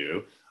front of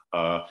you.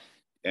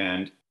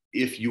 And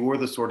if you're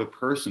the sort of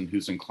person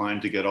who's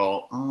inclined to get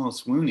all,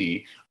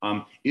 swoony,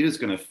 it is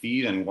going to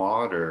feed and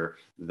water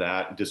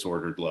that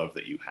disordered love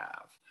that you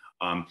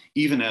have,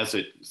 even as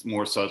it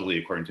more subtly,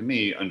 according to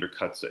me,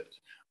 undercuts it.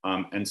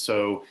 And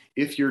so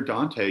if you're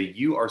Dante,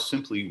 you are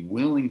simply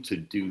willing to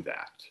do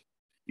that.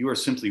 You are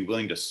simply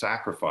willing to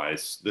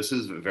sacrifice. This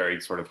is a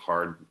very sort of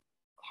hard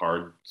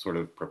sort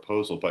of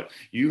proposal, but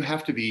you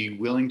have to be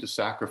willing to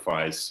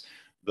sacrifice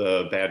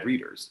the bad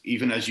readers,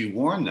 even as you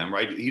warn them,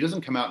 right? He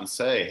doesn't come out and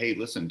say, hey,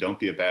 listen, don't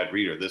be a bad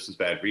reader. This is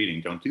bad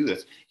reading. Don't do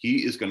this. He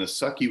is going to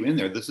suck you in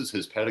there. This is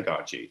his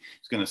pedagogy.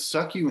 He's going to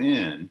suck you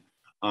in.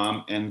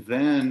 And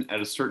then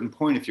at a certain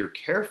point, if you're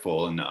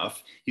careful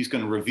enough, he's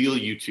going to reveal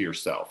you to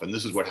yourself. And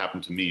this is what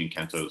happened to me in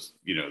Cantos,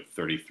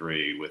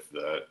 33 with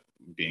the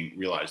being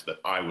realized that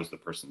I was the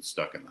person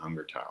stuck in the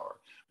hunger tower,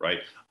 right?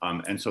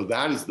 And so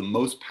that is the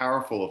most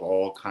powerful of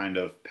all kind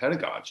of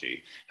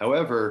pedagogy.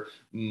 However,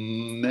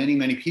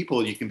 many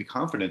people, you can be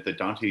confident that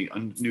Dante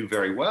knew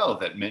very well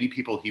that many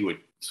people he would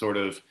sort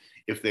of,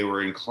 if they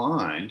were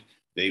inclined,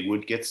 they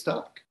would get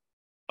stuck.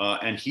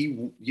 And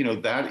he,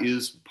 that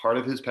is part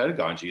of his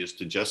pedagogy, is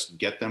to just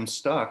get them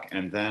stuck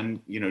and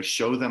then,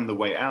 show them the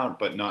way out,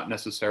 but not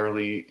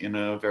necessarily in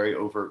a very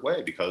overt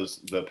way,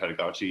 because the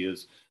pedagogy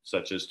is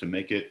such as to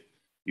make it,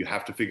 you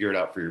have to figure it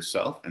out for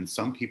yourself. And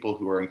some people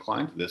who are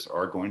inclined to this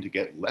are going to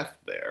get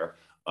left there.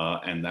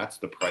 And that's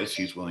the price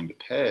he's willing to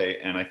pay.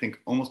 And I think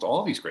almost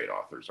all these great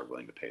authors are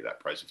willing to pay that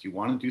price. If you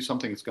want to do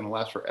something that's going to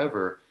last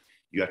forever,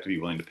 you have to be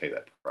willing to pay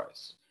that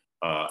price.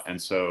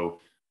 And so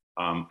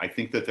I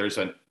think that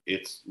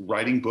it's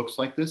writing books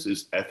like this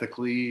is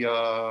ethically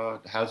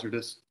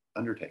hazardous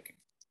undertaking.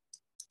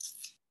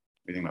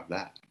 What do you think about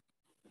that?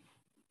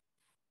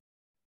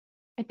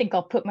 I think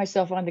I'll put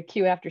myself on the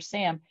queue after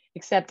Sam,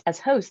 except as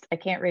host, I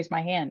can't raise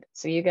my hand.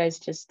 So you guys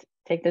just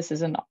take this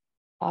as an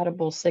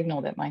audible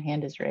signal that my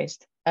hand is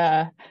raised.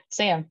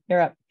 Sam,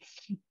 you're up.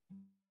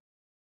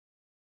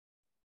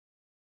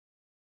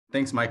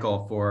 Thanks,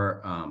 Michael,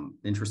 for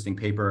interesting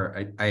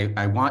paper.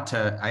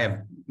 I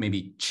have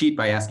maybe cheat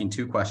by asking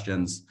two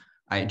questions.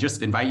 I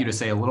just invite you to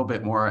say a little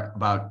bit more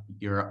about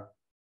your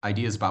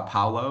ideas about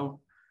Paolo.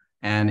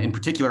 And in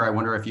particular, I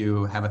wonder if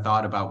you have a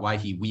thought about why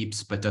he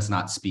weeps but does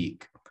not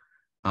speak.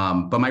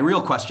 But my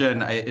real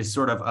question is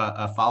sort of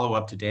a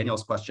follow-up to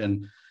Daniel's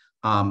question.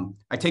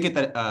 I take it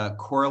that a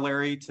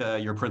corollary to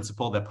your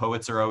principle that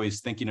poets are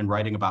always thinking and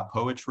writing about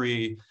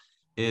poetry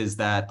is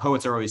that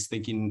poets are always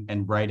thinking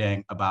and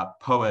writing about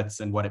poets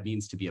and what it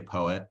means to be a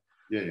poet.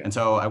 Yeah. And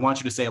so I want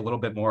you to say a little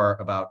bit more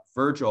about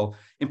Virgil,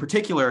 in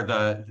particular,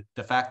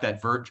 the fact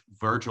that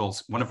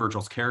one of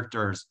Virgil's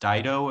characters,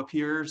 Dido,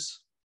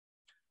 appears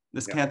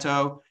this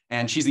canto,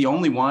 and she's the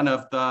only one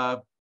of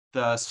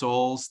the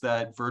souls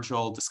that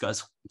Virgil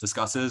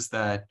discusses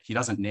that he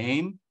doesn't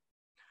name.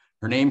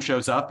 Her name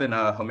shows up in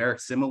a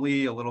Homeric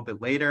simile a little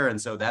bit later, and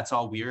so that's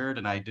all weird.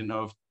 And I didn't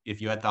know if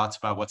you had thoughts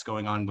about what's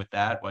going on with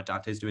that, what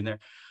Dante's doing there.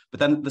 But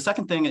then the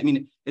second thing, I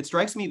mean, it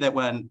strikes me that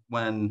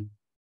when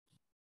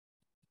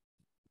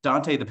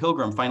Dante the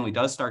Pilgrim finally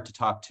does start to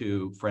talk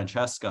to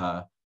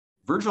Francesca,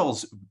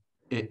 Virgil's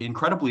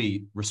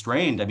incredibly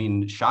restrained. I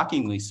mean,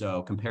 shockingly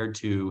so compared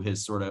to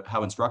his sort of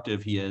how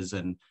instructive he is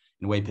and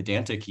in a way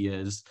pedantic he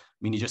is. I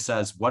mean, he just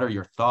says, "What are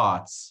your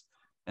thoughts?"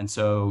 And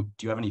so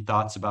do you have any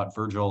thoughts about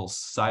Virgil's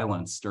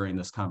silence during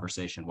this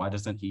conversation? Why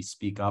doesn't he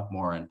speak up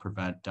more and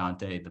prevent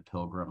Dante the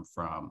Pilgrim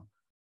from,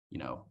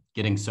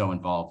 getting so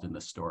involved in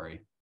the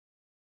story?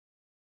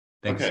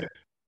 Thanks. Okay.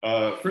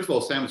 First of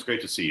all, Sam, it's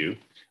great to see you.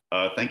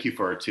 Thank you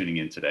for tuning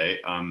in today.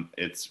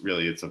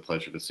 It's a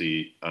pleasure to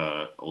see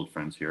old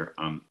friends here.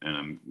 And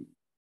I'm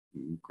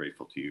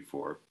grateful to you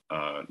for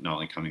not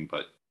only coming,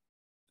 but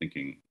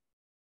thinking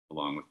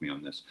along with me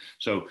on this.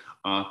 So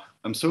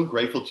I'm so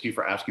grateful to you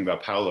for asking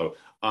about Paolo.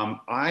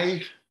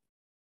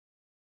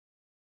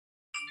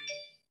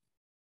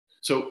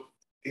 So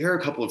here are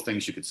a couple of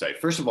things you could say.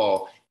 First of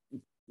all,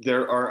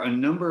 there are a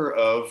number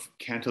of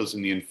cantos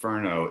in the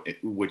Inferno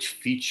which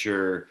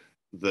feature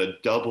the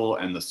double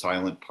and the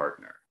silent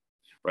partner,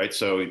 right?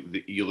 So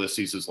the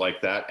Ulysses is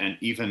like that, and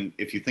even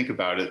if you think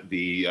about it,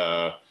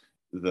 the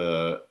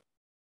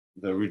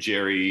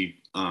Ruggieri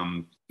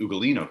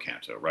Ugolino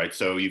canto, right?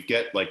 So you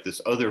get like this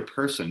other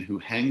person who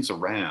hangs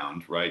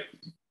around, right?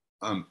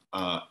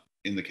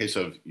 In the case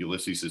of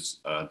Ulysses, it's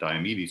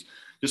Diomedes,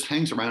 just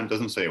hangs around,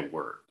 doesn't say a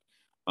word.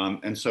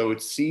 And so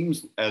it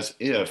seems as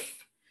if,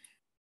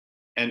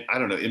 and I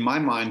don't know, in my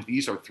mind,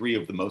 these are three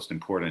of the most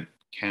important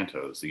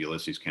cantos: the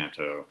Ulysses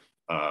canto,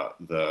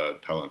 the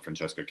Paolo and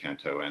Francesca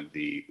canto, and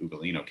the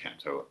Ugolino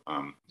canto.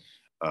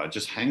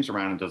 Just hangs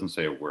around and doesn't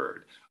say a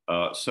word.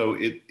 So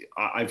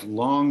I've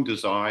long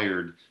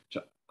desired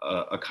to,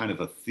 a kind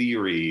of a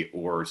theory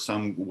or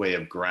some way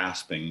of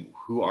grasping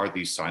who are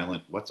these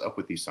silent, what's up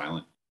with these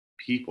silent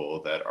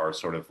people that are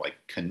sort of like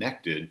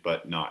connected,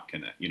 but not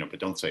connected, but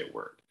don't say a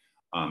word.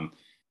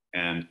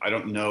 And I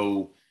don't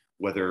know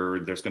whether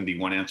there's going to be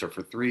one answer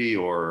for three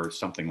or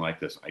something like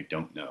this. I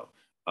don't know.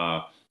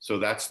 So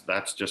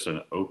that's just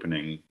an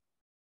opening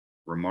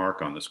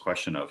remark on this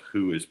question of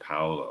who is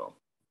Paolo.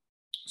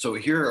 So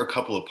here are a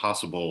couple of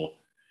possible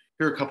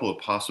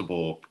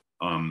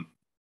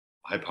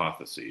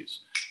hypotheses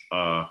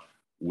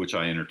which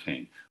I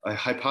entertain.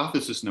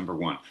 Hypothesis number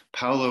one: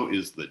 Paolo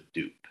is the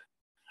dupe,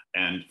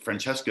 and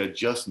Francesca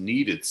just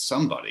needed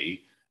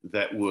somebody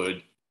that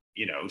would,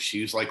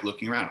 she's like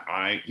looking around.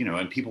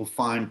 And people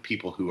find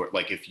people who are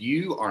like, if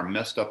you are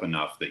messed up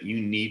enough that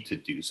you need to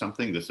do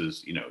something, this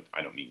is,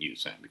 I don't mean you,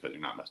 Sam, because you're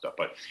not messed up,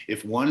 but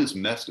if one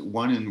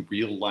in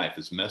real life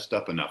is messed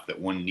up enough that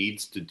one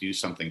needs to do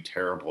something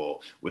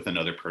terrible with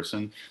another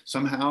person,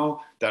 somehow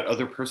that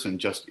other person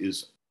just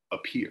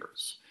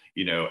appears,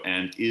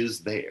 and is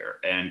there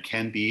and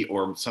can be,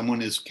 or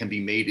someone can be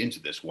made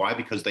into this. Why?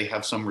 Because they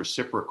have some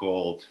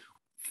reciprocal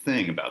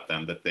thing about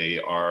them that they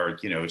are,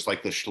 it's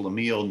like the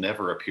schlemiel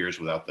never appears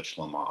without the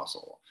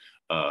schlemazel.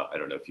 I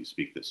don't know if you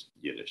speak this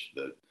Yiddish.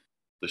 The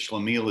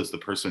schlemiel is the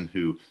person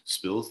who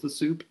spills the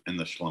soup, and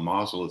the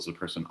schlemazel is the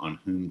person on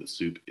whom the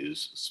soup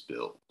is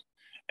spilled.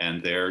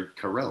 And they're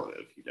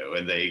correlative,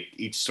 and they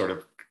each sort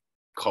of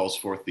calls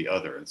forth the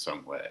other in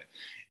some way.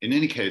 In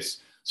any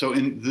case, so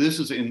this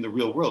is in the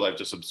real world. I've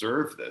just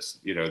observed this,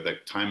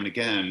 that time and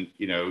again,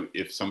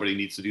 if somebody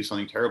needs to do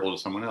something terrible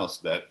to someone else,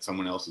 that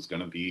someone else is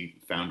going to be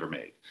found or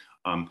made.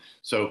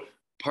 So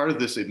part of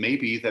this, it may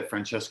be that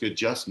Francesca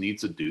just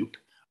needs a dupe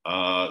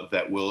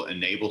that will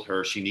enable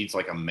her. She needs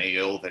like a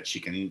male that she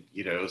can,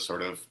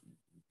 sort of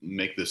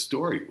make this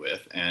story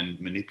with and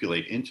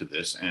manipulate into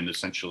this. And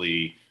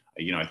essentially,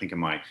 I think in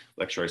my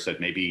lecture, I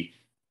said maybe,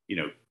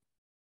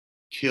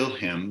 kill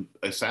him,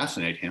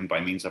 assassinate him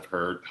by means of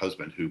her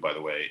husband, who, by the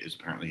way, is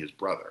apparently his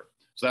brother.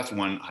 So that's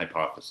one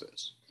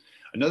hypothesis.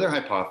 Another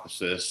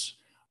hypothesis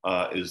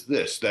is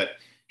this, that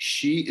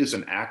she is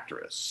an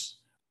actress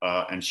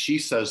and she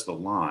says the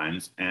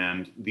lines,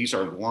 and these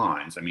are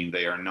lines. I mean,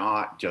 they are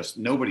not just,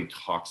 nobody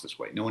talks this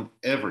way. No one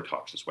ever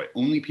talks this way.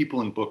 Only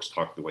people in books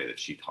talk the way that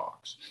she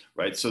talks,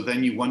 right? So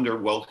then you wonder,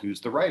 well, who's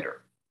the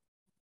writer?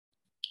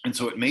 And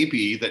so it may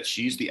be that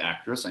she's the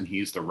actress and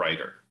he's the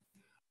writer.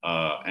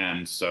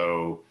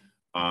 So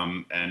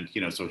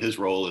his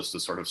role is to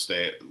sort of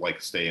stay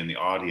in the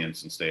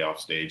audience and stay off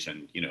stage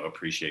and,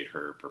 appreciate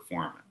her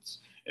performance,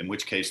 in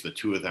which case the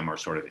two of them are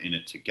sort of in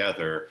it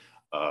together,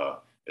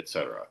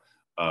 etc.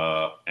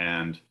 So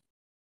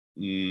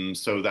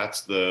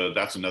that's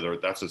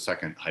a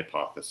second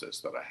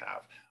hypothesis that I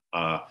have.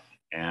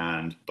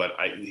 But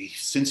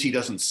since he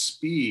doesn't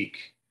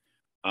speak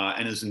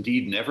and is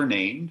indeed never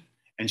named,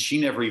 and she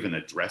never even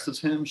addresses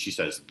him, she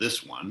says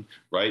this one,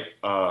 right?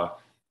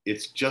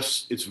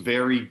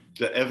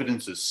 The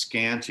evidence is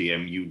scanty,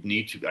 and you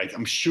need to,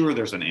 I'm sure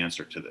there's an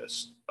answer to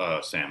this,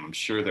 Sam, I'm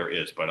sure there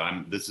is, but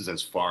this is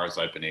as far as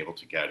I've been able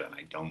to get. And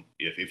I don't,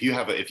 if you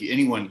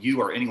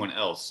or anyone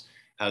else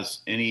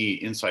has any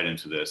insight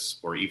into this,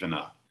 or even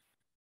a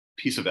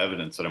piece of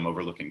evidence that I'm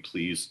overlooking,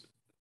 please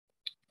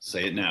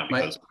say it now,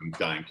 because I'm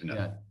dying to know.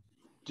 Yeah.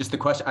 Just the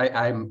question,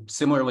 I'm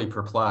similarly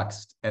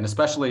perplexed, and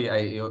especially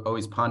I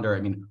always ponder,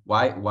 I mean,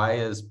 why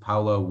is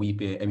Paolo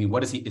weeping? I mean,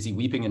 is he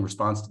weeping in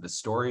response to the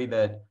story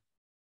that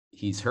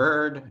he's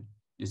heard?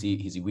 Is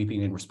he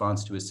weeping in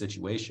response to his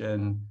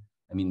situation?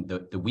 I mean,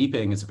 the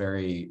weeping is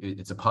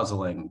it's a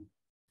puzzling,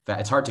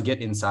 it's hard to get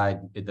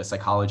inside the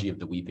psychology of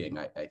the weeping,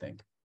 I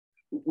think.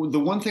 the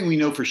one thing we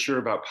know for sure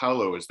about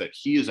Paolo is that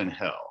he is in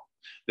hell.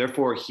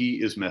 Therefore,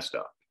 he is messed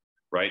up,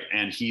 right?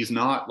 And he's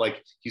not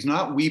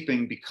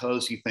weeping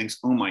because he thinks,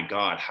 oh my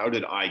God, how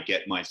did I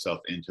get myself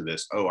into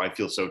this? Oh, I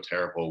feel so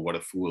terrible. What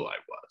a fool I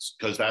was.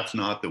 Because that's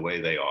not the way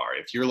they are.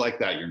 If you're like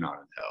that, you're not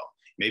in hell.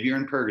 Maybe you're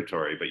in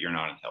purgatory, but you're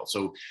not in hell.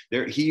 So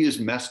there, he is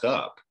messed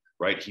up,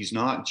 right? He's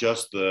not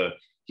just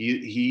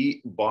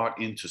he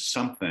bought into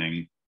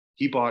something.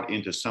 He bought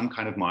into some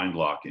kind of mind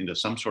lock, into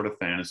some sort of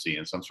fantasy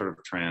and some sort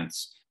of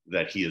trance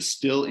that he is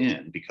still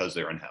in because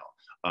they're in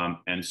hell.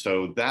 And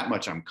so that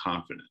much I'm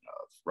confident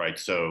of, right?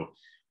 So,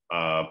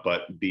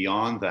 but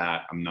beyond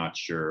that, I'm not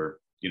sure,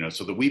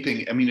 so the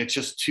weeping, I mean, it's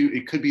just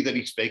it could be that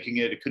he's faking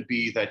it. It could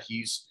be that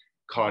he's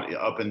caught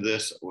up in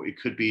this. It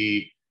could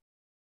be,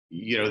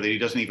 that he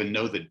doesn't even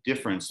know the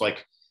difference.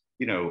 Like,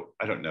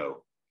 I don't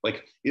know.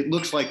 Like, it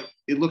looks like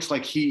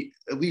he,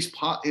 at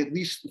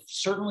least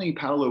certainly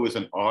Paolo is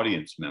an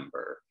audience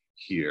member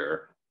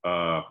here.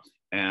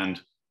 And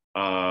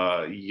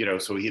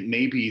so it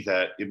may be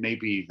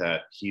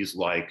that he's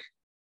like,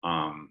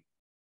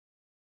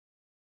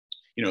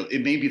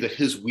 it may be that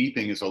his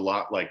weeping is a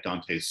lot like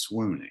Dante's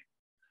swooning,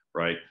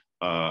 right?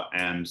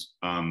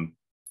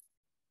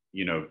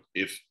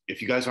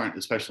 If you guys aren't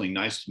especially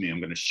nice to me, I'm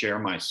going to share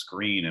my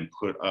screen and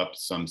put up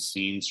some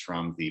scenes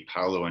from the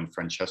Paolo and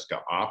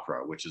Francesca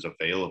opera, which is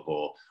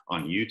available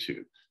on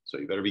YouTube. So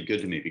you better be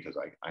good to me because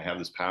I have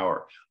this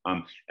power.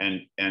 And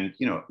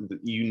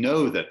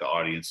that the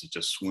audience is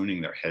just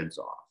swooning their heads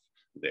off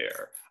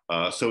there.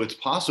 So it's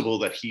possible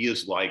that he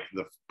is like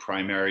the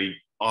primary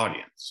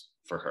audience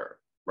for her,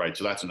 right?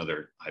 So that's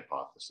another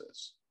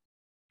hypothesis.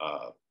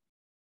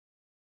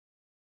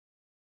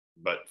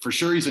 But for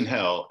sure he's in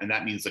hell, and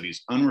that means that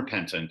he's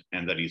unrepentant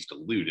and that he's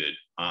deluded.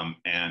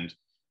 And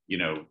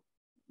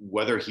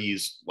whether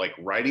he's like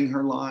writing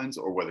her lines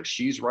or whether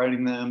she's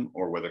writing them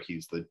or whether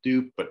he's the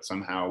dupe but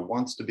somehow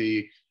wants to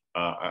be,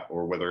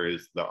 or whether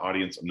it's the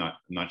audience, I'm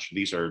not sure.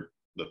 These are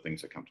the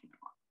things that come to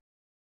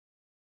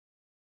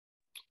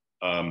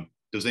my mind.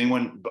 Does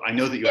anyone? I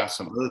know that you asked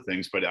some other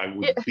things, but I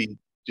would be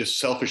just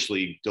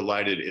selfishly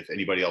delighted if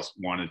anybody else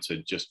wanted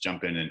to just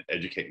jump in and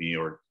educate me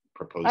or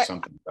propose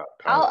something about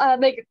power. I'll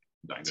make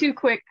two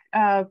quick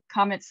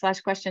comments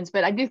 / questions,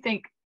 but I do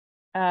think,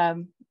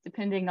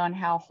 depending on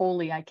how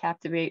wholly I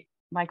captivate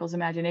Michael's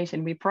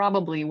imagination, we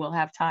probably will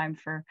have time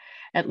for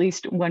at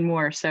least one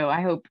more. So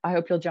I hope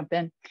you'll jump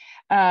in.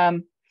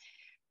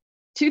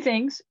 Two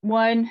things.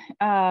 One,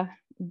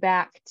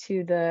 back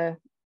to the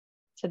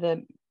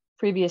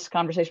previous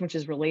conversation, which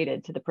is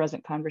related to the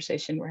present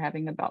conversation we're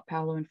having about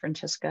Paolo and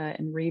Francesca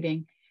and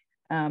reading,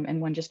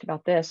 and one just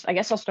about this. I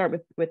guess I'll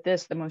start with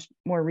this, the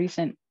more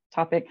recent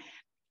topic.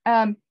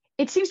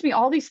 It seems to me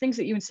all these things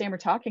that you and Sam are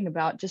talking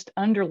about just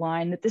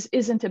underline that this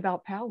isn't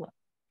about Paolo.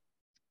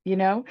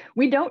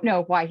 We don't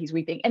know why he's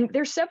weeping. And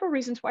there's several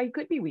reasons why he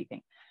could be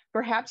weeping.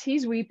 Perhaps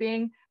he's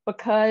weeping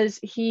because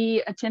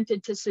he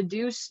attempted to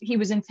seduce, he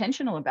was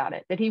intentional about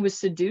it, that he was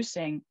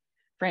seducing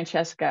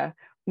Francesca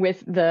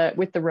with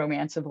the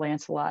romance of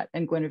Lancelot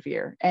and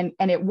Guinevere. And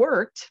it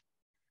worked.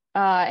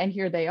 And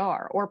here they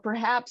are. Or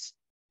perhaps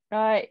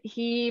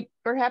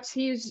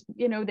he's,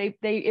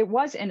 it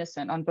was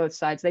innocent on both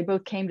sides. They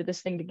both came to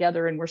this thing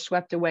together and were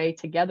swept away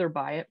together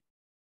by it.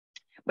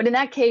 But in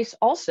that case,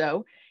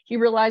 also, he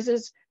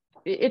realizes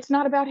it's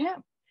not about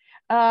him.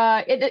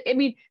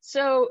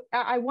 So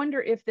I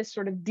wonder if this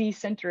sort of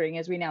decentering,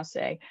 as we now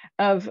say,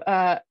 of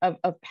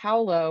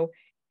Paolo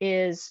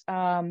is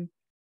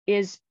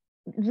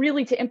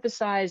really to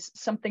emphasize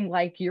something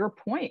like your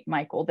point,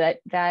 Michael,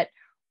 that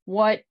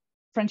what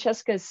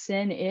Francesca's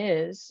sin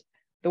is,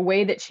 the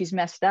way that she's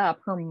messed up,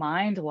 her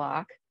mind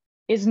lock,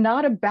 is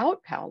not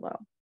about Paolo.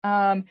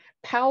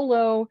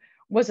 Paolo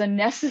was a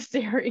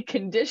necessary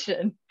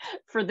condition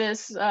for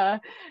this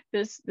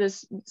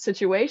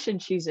situation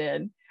she's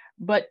in,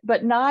 but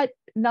not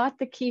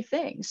the key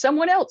thing.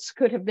 Someone else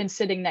could have been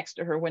sitting next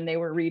to her when they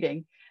were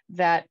reading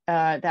that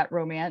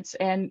romance,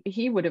 and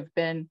he would have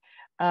been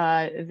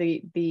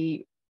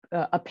the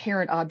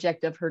apparent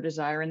object of her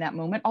desire in that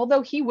moment,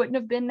 although he wouldn't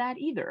have been that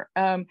either.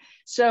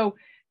 So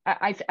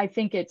I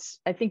think it's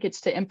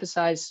to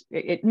emphasize.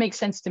 It makes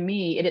sense to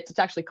me. It's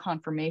actually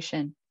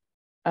confirmation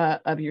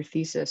of your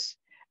thesis.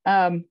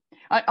 On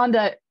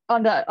the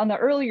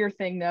earlier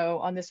thing, though,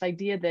 on this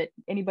idea that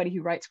anybody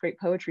who writes great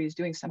poetry is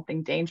doing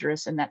something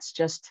dangerous and that's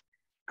just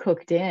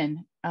cooked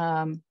in,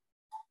 that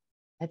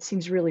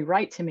seems really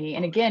right to me.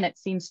 And again, it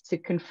seems to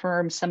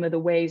confirm some of the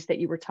ways that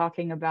you were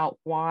talking about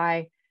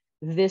why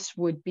this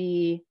would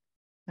be,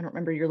 I don't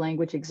remember your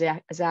language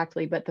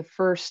exactly, but the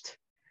first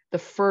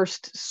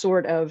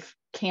sort of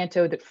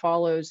canto that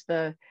follows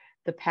the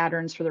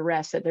patterns for the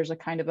rest, that there's a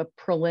kind of a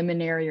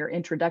preliminary or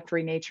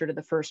introductory nature to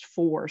the first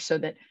four, so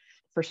that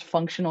first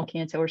functional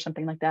canto or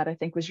something like that, I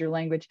think was your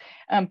language.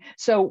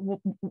 So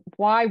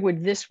why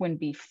would this one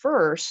be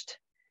first?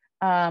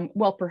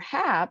 Well,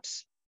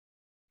 perhaps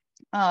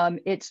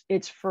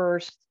it's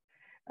first.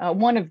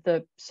 One of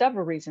the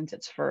several reasons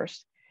it's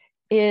first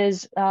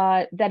is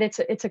that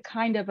it's a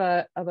kind of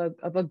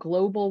a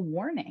global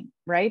warning,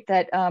 right?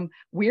 That I'm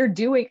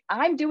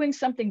doing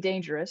something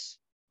dangerous,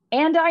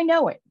 and I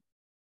know it.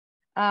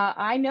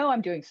 I know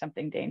I'm doing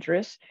something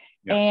dangerous,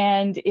 Yeah.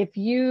 and if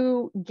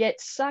you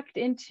get sucked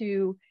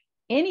into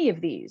any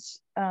of these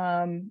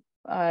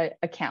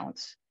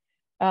accounts,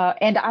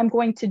 and I'm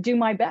going to do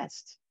my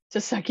best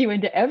to suck you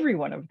into every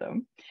one of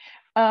them,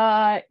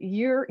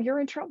 you're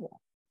in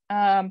trouble,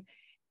 and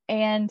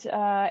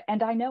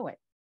I know it.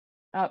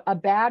 A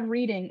bad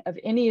reading of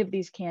any of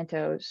these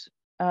cantos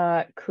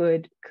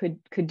could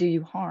do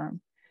you harm,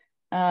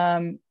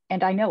 and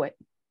I know it,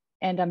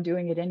 and I'm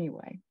doing it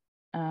anyway.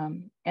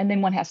 And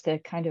then one has to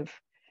kind of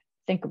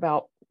think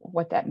about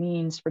what that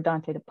means for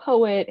Dante the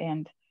poet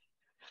and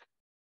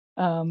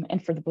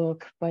for the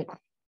book. But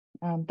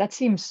that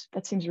seems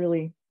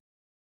really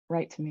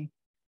right to me.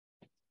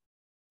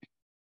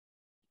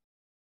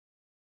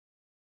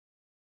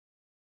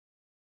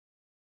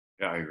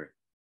 Yeah, I agree.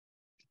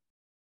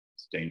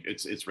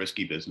 It's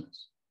risky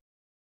business.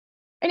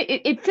 And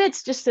it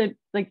fits. Just to,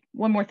 like,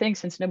 one more thing,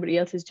 since nobody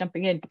else is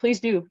jumping in, please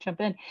do jump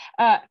in.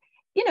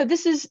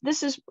 This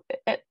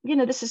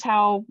is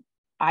how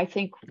I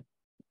think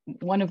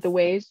one of the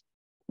ways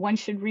one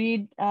should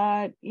read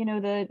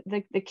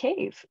the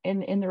cave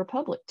in the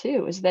Republic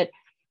too, is that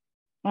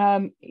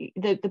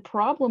the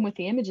problem with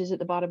the images at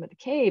the bottom of the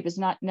cave is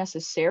not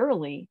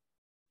necessarily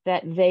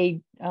that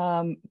they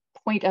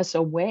point us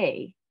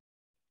away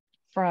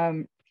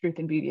from truth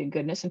and beauty and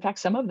goodness. In fact,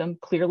 some of them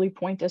clearly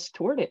point us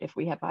toward it if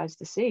we have eyes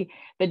to see.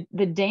 But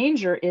the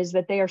danger is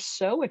that they are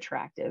so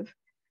attractive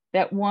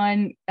that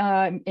one,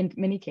 in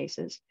many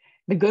cases,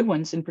 the good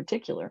ones in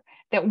particular,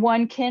 that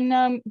one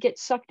can get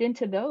sucked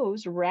into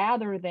those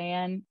rather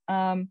than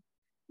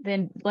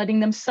letting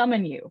them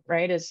summon you,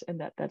 right?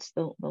 That's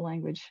the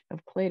language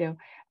of Plato.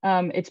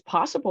 It's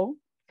possible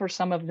for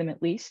some of them,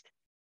 at least,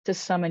 to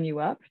summon you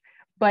up,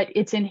 but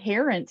it's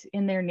inherent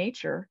in their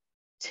nature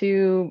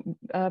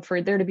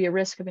for there to be a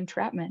risk of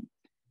entrapment.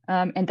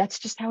 And that's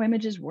just how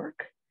images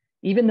work,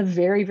 even the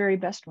very, very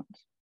best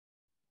ones.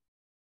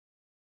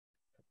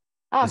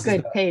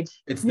 Good,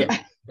 Paige. It's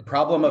the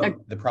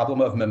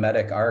problem of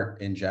mimetic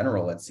art in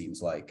general, it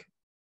seems like,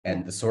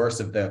 and the source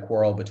of the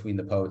quarrel between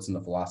the poets and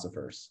the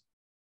philosophers.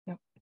 Yeah.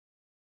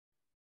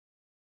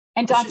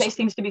 And Dante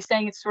seems to be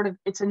saying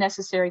it's a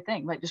necessary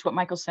thing, like just what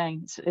Michael's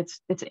saying.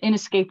 It's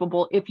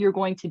inescapable if you're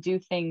going to do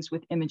things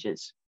with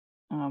images.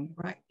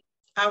 Right.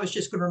 I was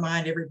just going to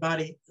remind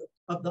everybody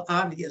of the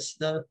obvious,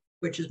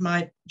 which is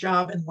my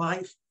job in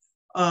life.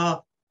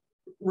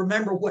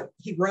 Remember what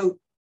he wrote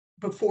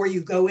before you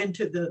go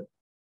into the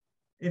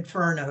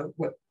Inferno,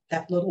 what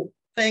that little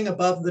thing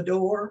above the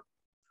door,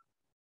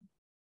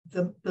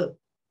 the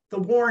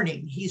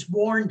warning. He's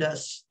warned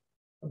us: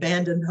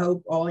 abandon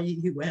hope, all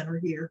ye who enter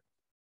here.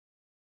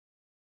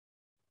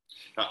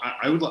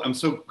 I'm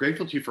so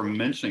grateful to you for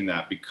mentioning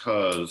that,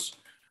 because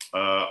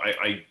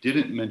I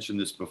didn't mention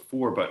this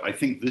before, but I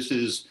think this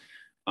is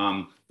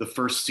the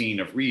first scene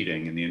of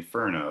reading in the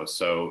Inferno,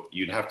 so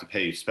you'd have to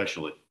pay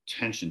special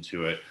attention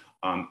to it.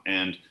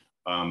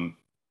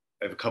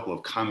 I have a couple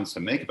of comments to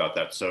make about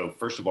that. So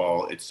first of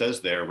all, it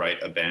says there, right,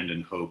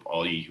 abandon hope,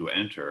 all ye who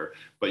enter.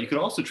 But you could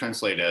also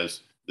translate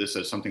this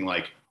as something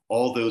like,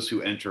 all those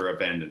who enter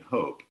abandon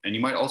hope. And you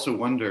might also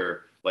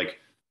wonder, like,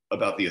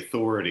 about the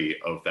authority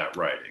of that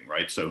writing,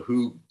 right? So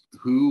who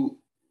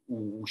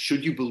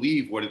should you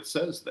believe what it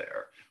says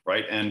there,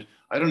 right? And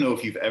I don't know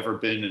if you've ever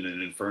been in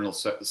an infernal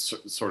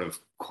sort of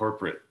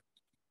corporate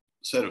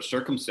set of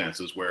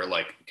circumstances where,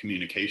 like,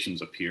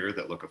 communications appear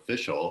that look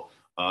official,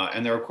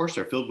 and they're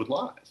filled with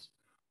lies.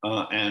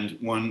 And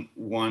one,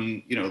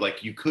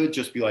 like, you could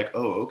just be like,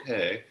 oh,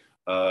 okay,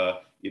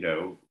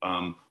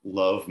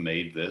 love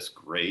made this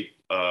great.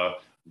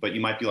 But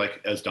you might be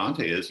like, as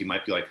Dante is, you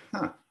might be like,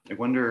 I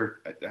wonder,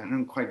 I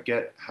don't quite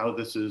get how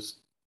this is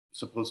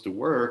supposed to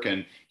work.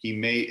 And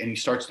he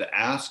starts to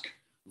ask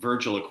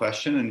Virgil a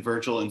question, and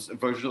Virgil's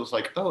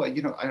like, oh,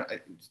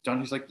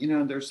 Dante's like,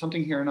 there's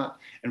something here or not.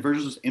 And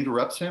Virgil just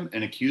interrupts him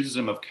and accuses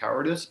him of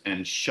cowardice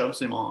and shoves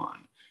him on.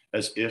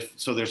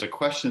 So there's a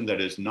question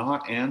that is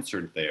not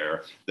answered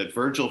there that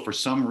Virgil, for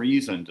some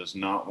reason, does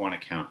not want to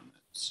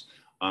countenance.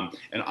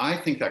 And I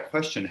think that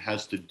question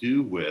has to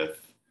do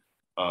with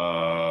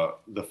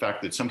the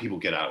fact that some people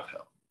get out of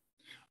hell.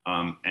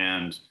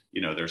 And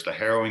there's the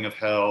harrowing of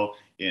hell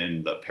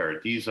in the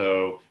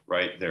Paradiso,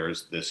 right?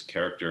 There's this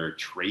character,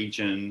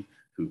 Trajan,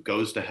 who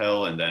goes to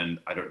hell, and then,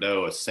 I don't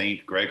know, a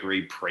Saint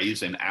Gregory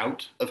prays him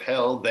out of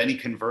hell, then he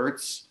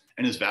converts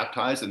and is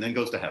baptized and then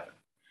goes to heaven.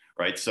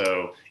 Right.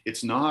 So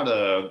it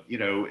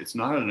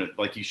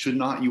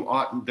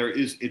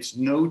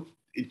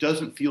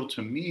doesn't feel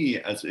to me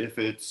as if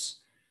it's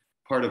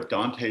part of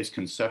Dante's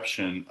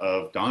conception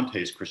of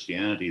Dante's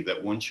Christianity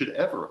that one should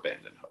ever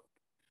abandon hope.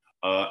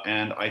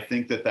 And I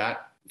think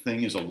that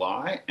thing is a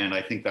lie. And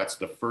I think that's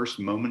the first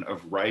moment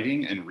of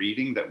writing and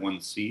reading that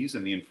one sees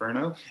in the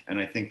Inferno. And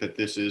I think that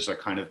this is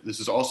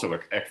also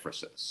an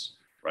ekphrasis,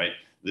 right?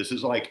 This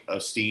is like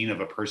a scene of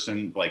a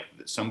person, like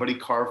somebody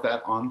carved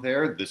that on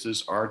there. This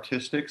is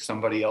artistic.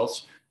 Somebody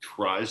else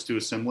tries to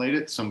assimilate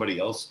it. Somebody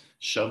else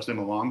shoves them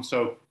along.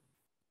 So,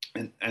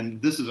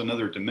 and this is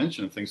another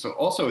dimension of things. So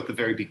also at the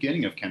very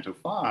beginning of Canto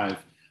 5,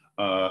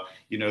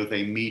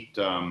 they meet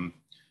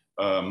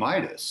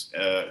Midas,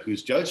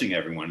 who's judging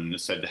everyone and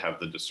is said to have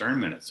the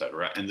discernment,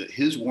 etc. And that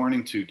his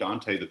warning to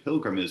Dante the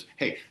pilgrim is,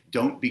 hey,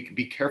 don't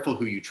be careful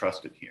who you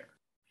trust in here.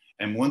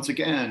 And once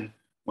again,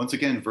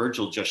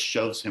 Virgil just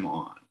shoves him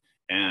on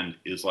and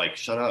is like,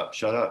 shut up,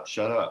 shut up,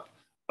 shut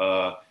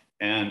up.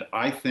 And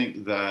I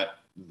think that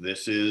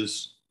this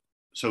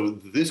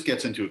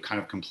gets into a kind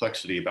of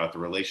complexity about the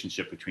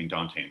relationship between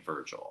Dante and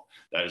Virgil.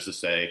 That is to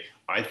say,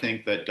 I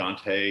think that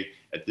Dante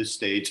at this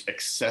stage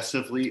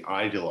excessively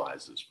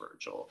idolizes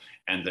Virgil,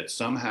 and that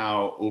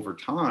somehow over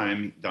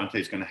time, Dante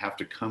is going to have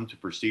to come to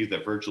perceive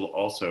that Virgil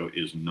also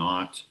is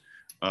not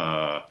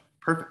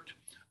perfect.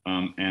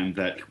 And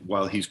that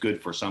while he's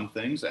good for some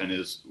things and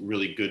is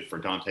really good for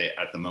Dante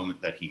at the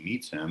moment that he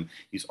meets him,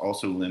 he's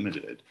also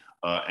limited.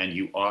 And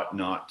you ought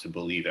not to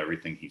believe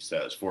everything he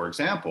says. For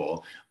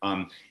example,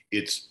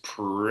 it's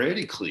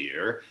pretty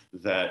clear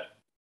that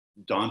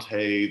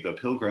Dante the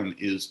Pilgrim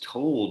is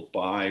told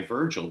by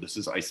Virgil, this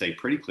is, I say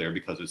pretty clear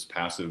because it's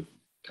passive,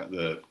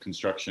 the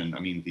construction, I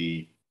mean,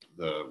 the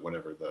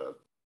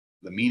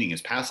meaning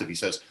is passive. He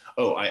says,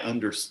 oh, I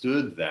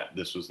understood that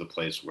this was the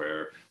place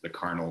where the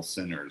carnal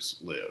sinners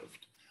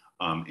lived.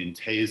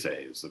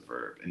 Intese is the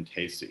verb,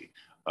 intesi.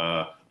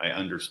 I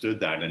understood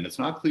that. And it's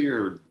not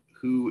clear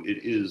who it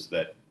is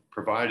that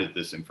provided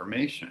this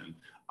information.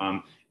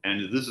 And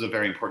this is a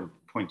very important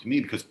point to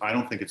me because I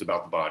don't think it's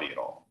about the body at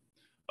all.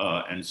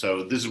 And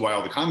so this is why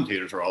all the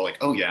commentators are all like,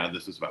 oh yeah,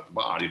 this is about the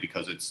body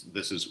because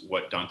this is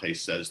what Dante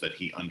says that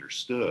he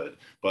understood.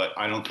 But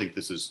I don't think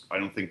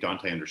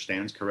Dante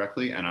understands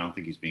correctly, and I don't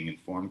think he's being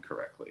informed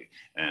correctly.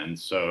 And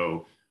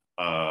so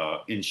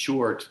in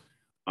short,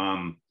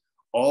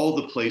 all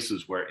the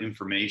places where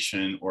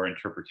information or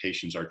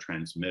interpretations are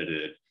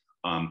transmitted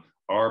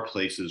are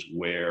places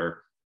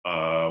where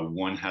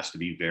one has to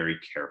be very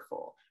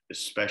careful,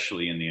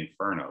 especially in the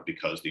Inferno,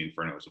 because the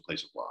Inferno is a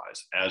place of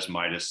lies. As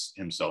Midas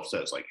himself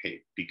says, like,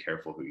 hey, be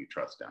careful who you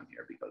trust down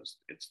here because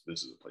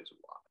this is a place of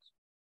lies.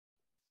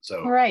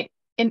 So, all right.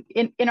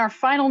 In our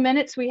final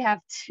minutes, we have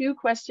 2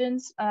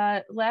 questions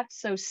left.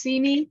 So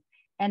Simi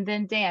and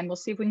then Dan. We'll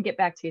see if we can get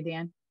back to you,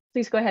 Dan.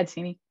 Please go ahead,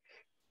 Simi.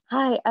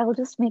 Hi, I will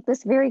just make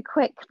this very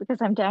quick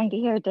because I'm dying to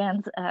hear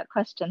Dan's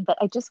question, but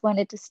I just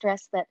wanted to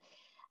stress that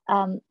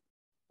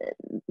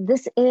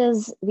this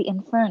is the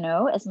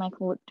Inferno, as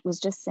Michael was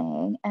just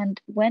saying. And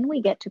when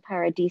we get to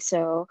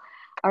Paradiso,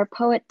 our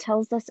poet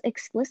tells us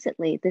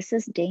explicitly, this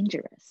is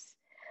dangerous.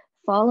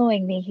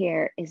 Following me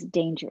here is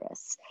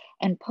dangerous.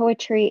 And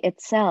poetry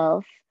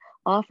itself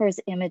offers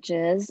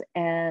images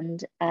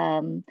and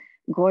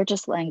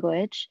gorgeous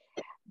language,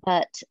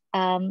 but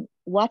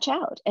watch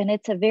out. And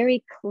it's a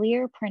very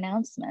clear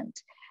pronouncement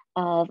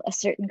of a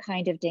certain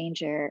kind of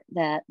danger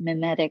that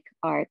mimetic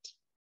art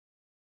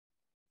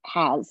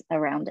has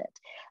around it.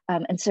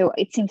 And so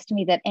it seems to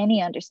me that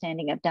any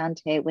understanding of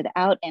Dante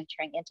without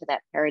entering into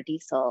that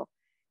paradisal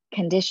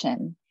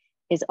condition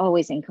is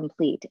always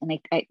incomplete. And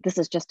this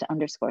is just to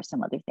underscore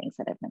some other things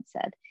that have been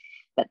said,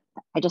 but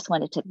I just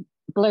wanted to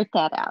blurt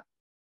that out.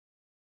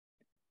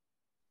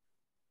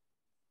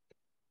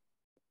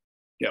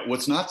 Yeah,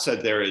 what's not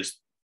said there is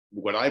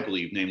what I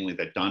believe, namely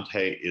that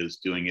Dante is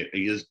doing it.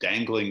 He is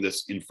dangling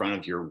this in front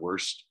of your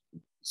worst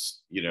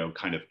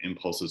kind of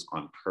impulses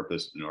on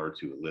purpose in order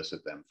to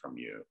elicit them from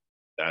you.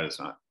 That is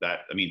not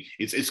that. I mean,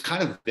 it's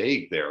kind of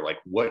vague there. Like,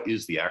 what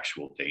is the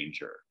actual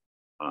danger?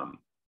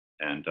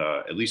 And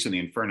at least in the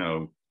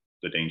Inferno,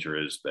 the danger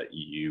is that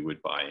you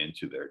would buy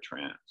into their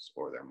trance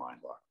or their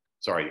mind lock.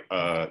 Sorry.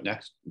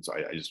 Next.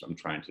 Sorry, I'm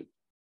trying to.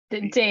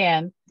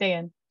 Dan.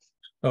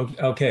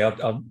 Okay,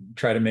 I'll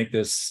try to make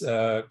this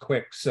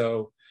quick.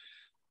 So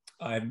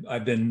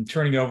I've been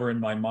turning over in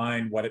my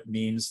mind what it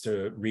means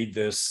to read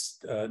this,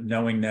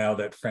 knowing now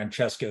that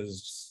Francesca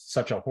is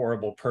such a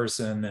horrible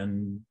person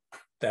and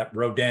that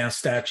Rodin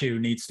statue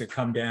needs to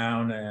come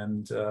down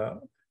and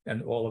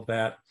all of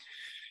that.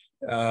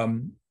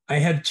 I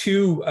had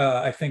 2,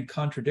 I think,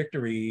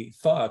 contradictory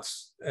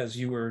thoughts as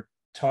you were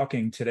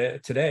talking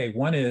today.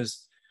 One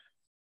is,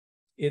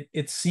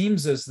 it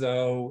seems as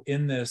though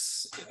in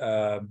this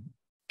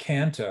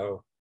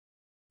canto,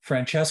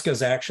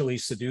 Francesca's actually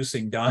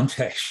seducing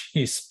Dante.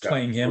 She's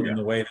playing him in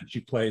the way that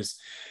she plays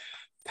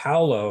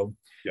Paolo.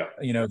 Yeah.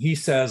 You know, he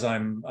says,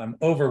 I'm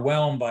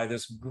overwhelmed by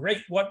this great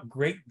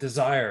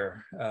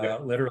desire,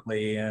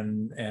 literally,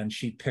 and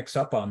she picks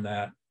up on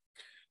that.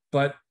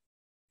 But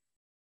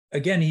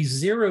again, he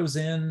zeroes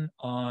in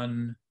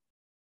on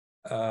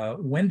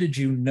when did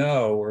you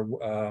know,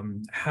 or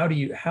how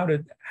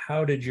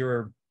did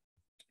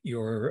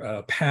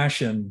your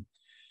passion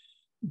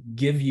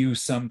give you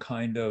some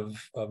kind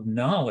of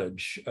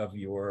knowledge of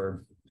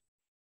your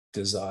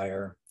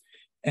desire?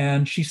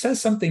 And she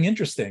says something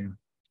interesting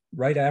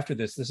right after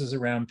this. This is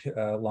around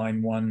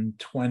line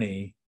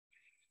 120.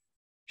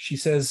 she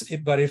says,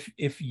 but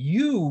if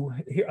you,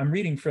 here, I'm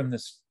reading from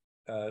this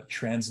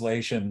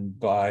translation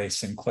by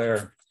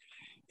Sinclair,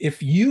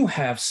 if you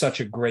have such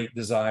a great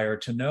desire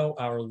to know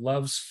our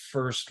love's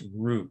first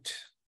root,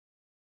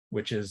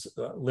 which is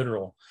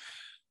literal,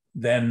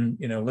 then,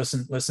 you know,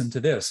 listen to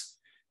this.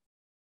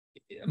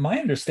 My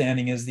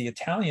understanding is the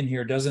Italian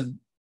here doesn't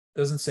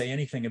say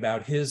anything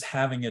about his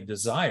having a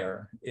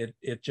desire.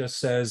 It just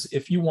says,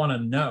 if you want to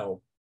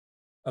know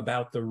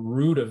about the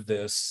root of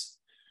this,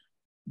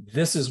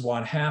 this is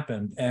what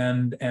happened.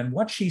 And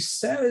what she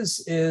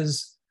says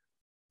is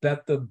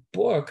that the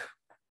book,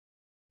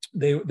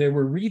 they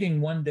were reading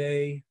one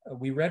day,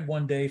 we read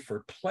one day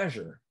for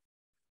pleasure.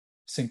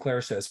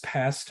 Sinclair says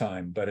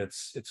pastime, but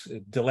it's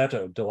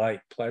diletto,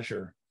 delight,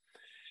 pleasure,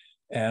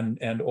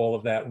 and all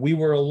of that. We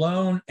were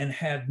alone and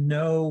had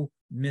no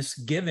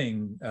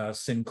misgiving,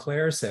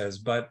 Sinclair says,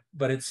 but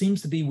it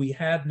seems to be we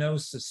had no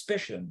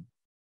suspicion,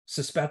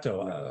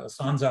 sospetto,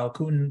 sans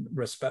alcun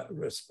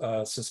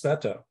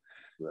sospetto.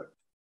 Right.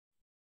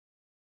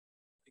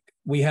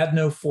 We had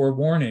no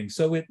forewarning.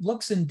 So it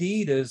looks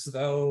indeed as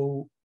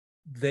though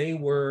they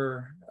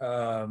were,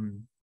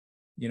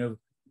 you know,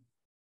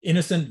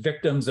 innocent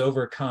victims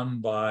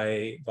overcome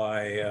by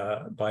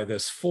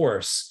this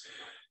force.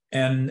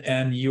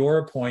 And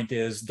your point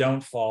is,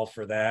 don't fall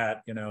for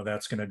that. You know,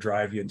 that's going to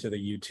drive you to the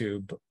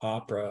YouTube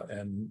opera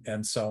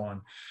and so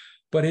on.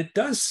 But it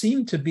does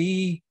seem to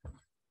be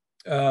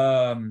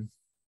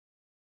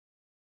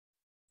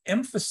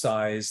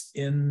emphasized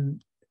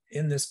in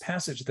this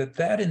passage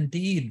that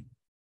indeed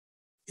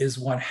is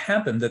what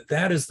happened,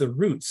 that is the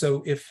root.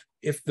 So if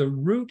the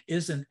root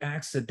isn't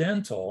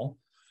accidental,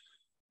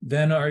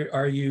 then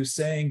are you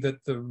saying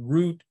that the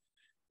root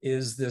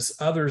is this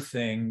other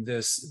thing,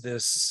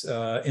 this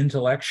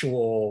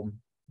intellectual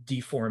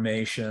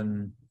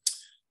deformation,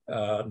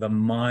 the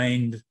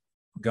mind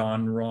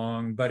gone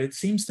wrong? But it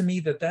seems to me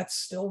that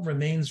still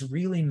remains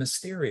really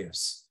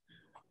mysterious.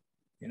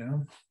 You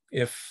know,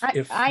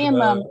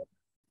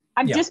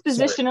 I'm yeah,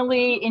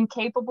 dispositionally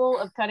incapable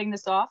of cutting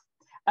this off.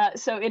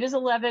 So it is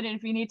 11, and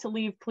if you need to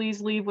leave,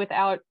 please leave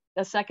without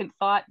a second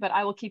thought, but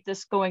I will keep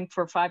this going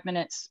for 5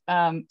 minutes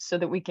so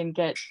that we can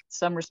get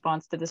some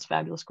response to this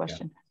fabulous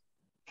question.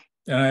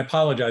 Yeah. And I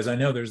apologize. I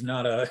know there's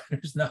not a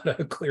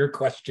clear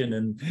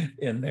question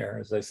in there.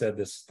 As I said,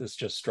 this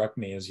just struck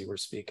me as you were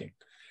speaking.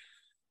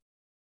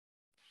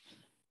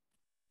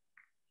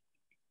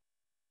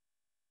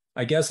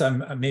 I guess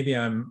I'm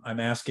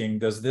asking,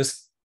 does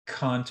this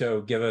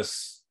canto give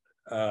us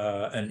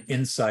an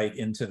insight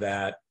into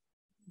that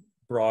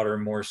broader,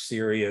 more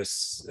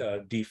serious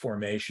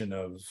deformation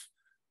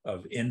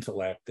of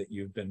intellect that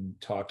you've been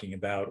talking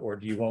about, or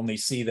do you only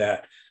see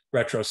that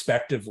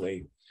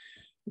retrospectively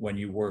when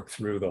you work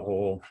through the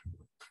whole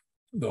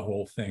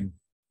thing?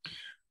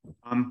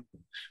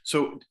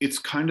 So it's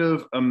kind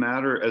of a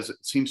matter, as it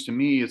seems to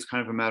me, it's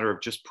kind of a matter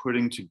of just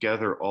putting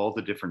together all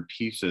the different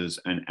pieces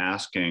and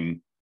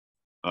asking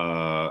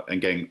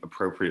and getting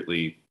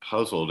appropriately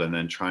puzzled and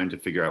then trying to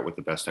figure out what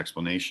the best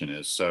explanation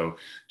is. So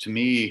to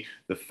me,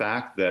 the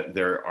fact that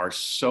there are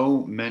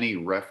so many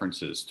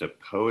references to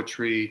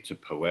poetry, to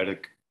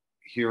poetic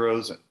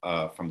heroes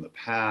from the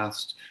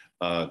past,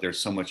 there's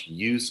so much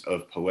use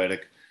of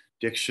poetic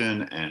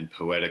diction and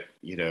poetic,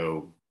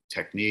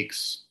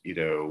 techniques,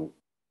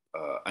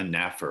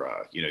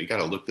 anaphora, you got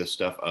to look this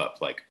stuff up,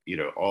 like,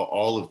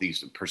 all of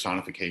these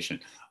personification,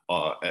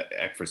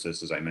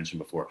 ekphrasis, as I mentioned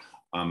before,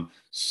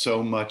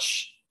 so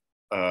much,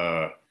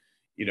 all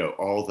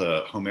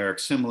the Homeric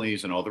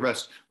similes and all the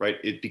rest, right?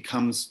 It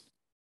becomes,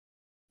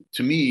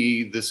 to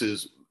me,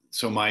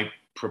 my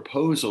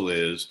proposal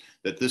is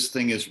that this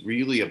thing is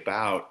really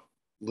about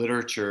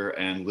literature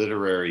and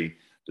literary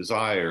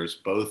desires,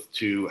 both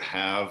to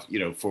have,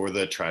 for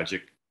the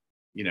tragic,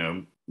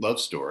 love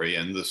story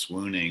and the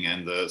swooning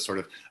and the sort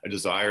of a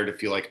desire to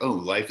feel like, oh,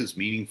 life is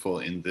meaningful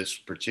in this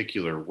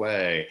particular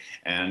way.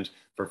 And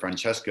for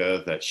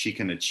Francesca, that she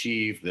can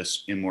achieve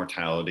this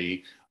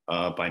immortality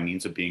by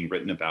means of being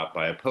written about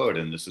by a poet.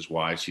 And this is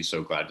why she's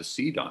so glad to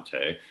see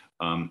Dante.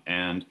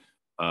 And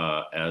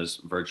as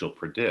Virgil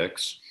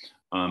predicts,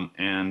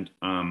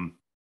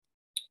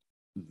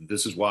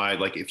 this is why,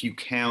 like, if you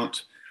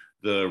count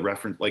the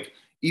reference, like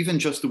even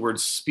just the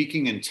words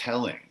speaking and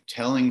telling,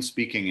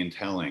 speaking and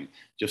telling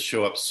just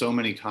show up so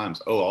many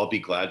times. Oh, I'll be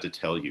glad to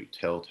tell you,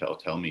 tell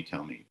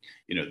me.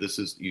 This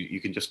is, you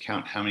can just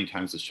count how many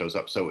times this shows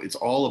up. So it's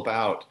all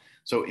about,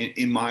 so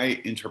in my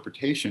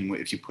interpretation,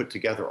 if you put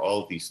together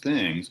all of these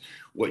things,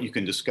 what you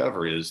can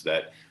discover is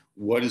that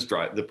what is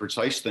the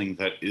precise thing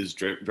that is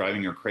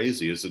driving her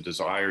crazy is a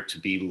desire to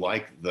be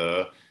like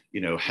the,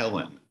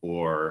 Helen,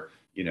 or,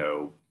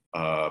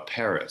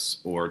 Paris,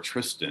 or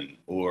Tristan,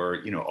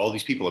 or, all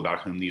these people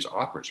about whom these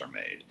operas are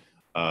made.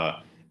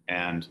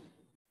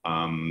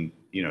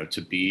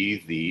 To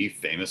be the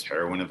famous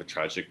heroine of a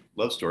tragic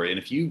love story. And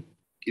if you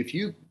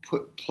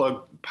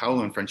plug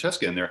Paolo and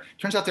Francesca in there, it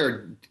turns out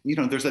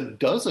there's a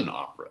dozen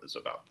operas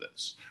about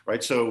this,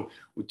 right? So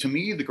to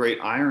me, the great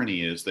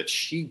irony is that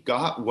she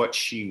got what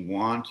she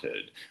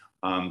wanted.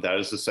 That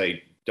is to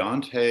say,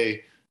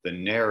 Dante the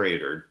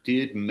narrator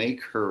did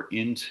make her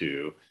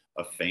into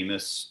a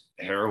famous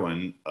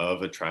heroine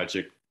of a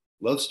tragic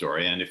love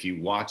story. And if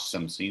you watch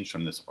some scenes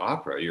from this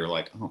opera, you're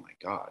like, oh my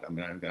God, I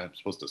mean, I'm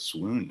supposed to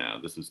swoon now.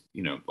 This is,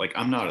 you know, like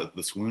I'm not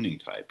the swooning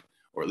type,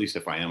 or at least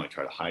if I am, I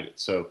try to hide it.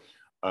 So,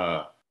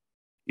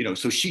 you know,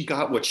 so she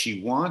got what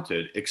she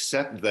wanted,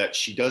 except that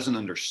she doesn't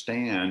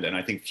understand, and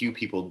I think few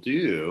people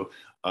do.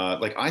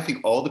 Like, I think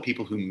all the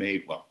people who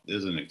made, well, this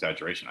is an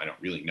exaggeration, I don't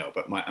really know,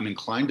 but I'm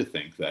inclined to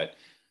think that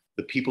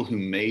the people who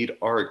made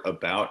art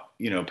about,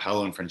 you know,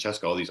 Paolo and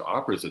Francesca, all these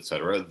operas, et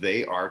cetera,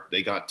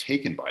 they got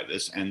taken by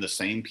this, and the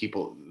same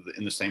people,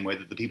 in the same way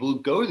that the people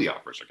who go to the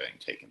operas are getting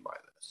taken by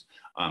this.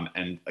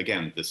 And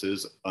again, this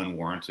is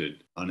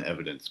unwarranted,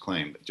 unevidenced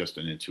claim, just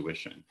an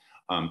intuition.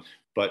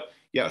 But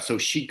yeah, so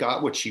she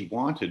got what she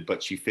wanted,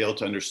 but she failed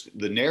to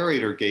understand. The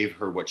narrator gave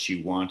her what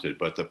she wanted,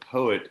 but the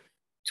poet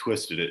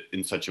twisted it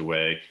in such a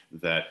way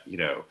that, you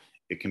know,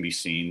 it can be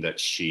seen that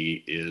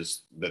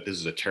that this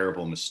is a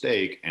terrible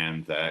mistake,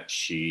 and that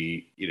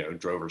she, you know,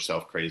 drove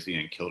herself crazy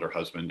and killed her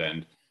husband,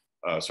 and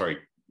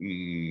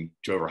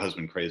drove her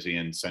husband crazy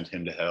and sent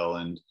him to hell.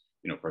 And,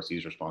 you know, of course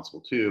he's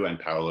responsible too. And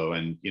Paolo,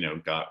 and, you know,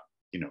 got,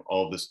 you know,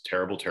 all this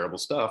terrible, terrible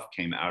stuff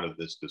came out of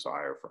this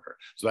desire for her.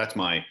 So that's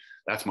my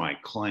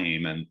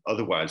claim. And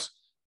otherwise,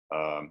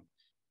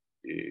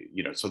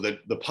 you know, so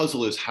the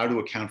puzzle is how to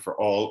account for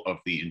all of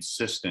the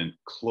insistent,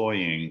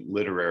 cloying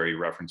literary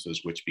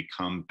references which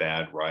become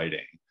bad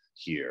writing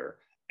here.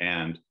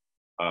 And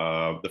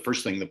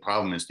the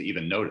problem is to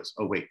even notice,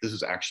 oh wait, this is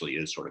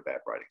sort of bad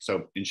writing.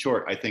 So in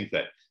short, I think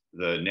that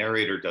the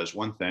narrator does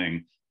one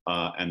thing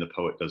and the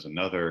poet does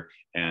another.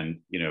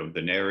 And, you know,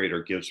 the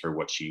narrator gives her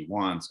what she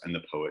wants and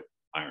the poet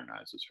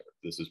ironizes her.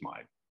 This is my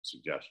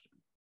suggestion.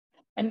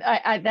 And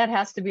that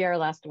has to be our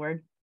last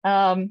word.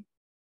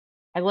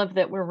 I love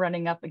that we're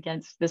running up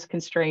against this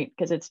constraint,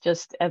 because it's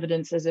just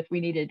evidence, as if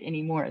we needed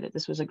any more, that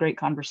this was a great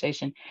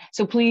conversation.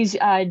 So please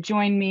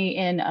join me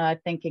in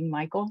thanking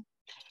Michael.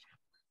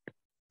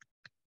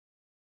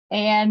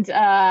 And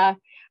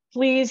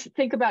please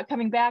think about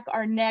coming back.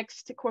 Our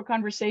next core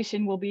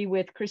conversation will be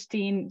with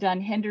Christine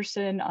Dunn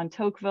Henderson on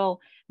Tocqueville.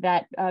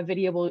 That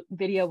video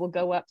will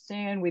go up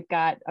soon. We've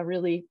got a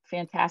really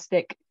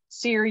fantastic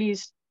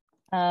series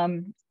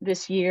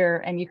this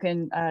year, and you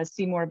can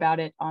see more about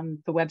it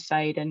on the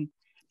website and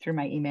through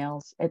my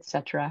emails,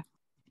 etc.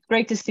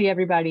 Great to see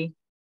everybody.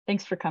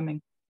 Thanks for coming.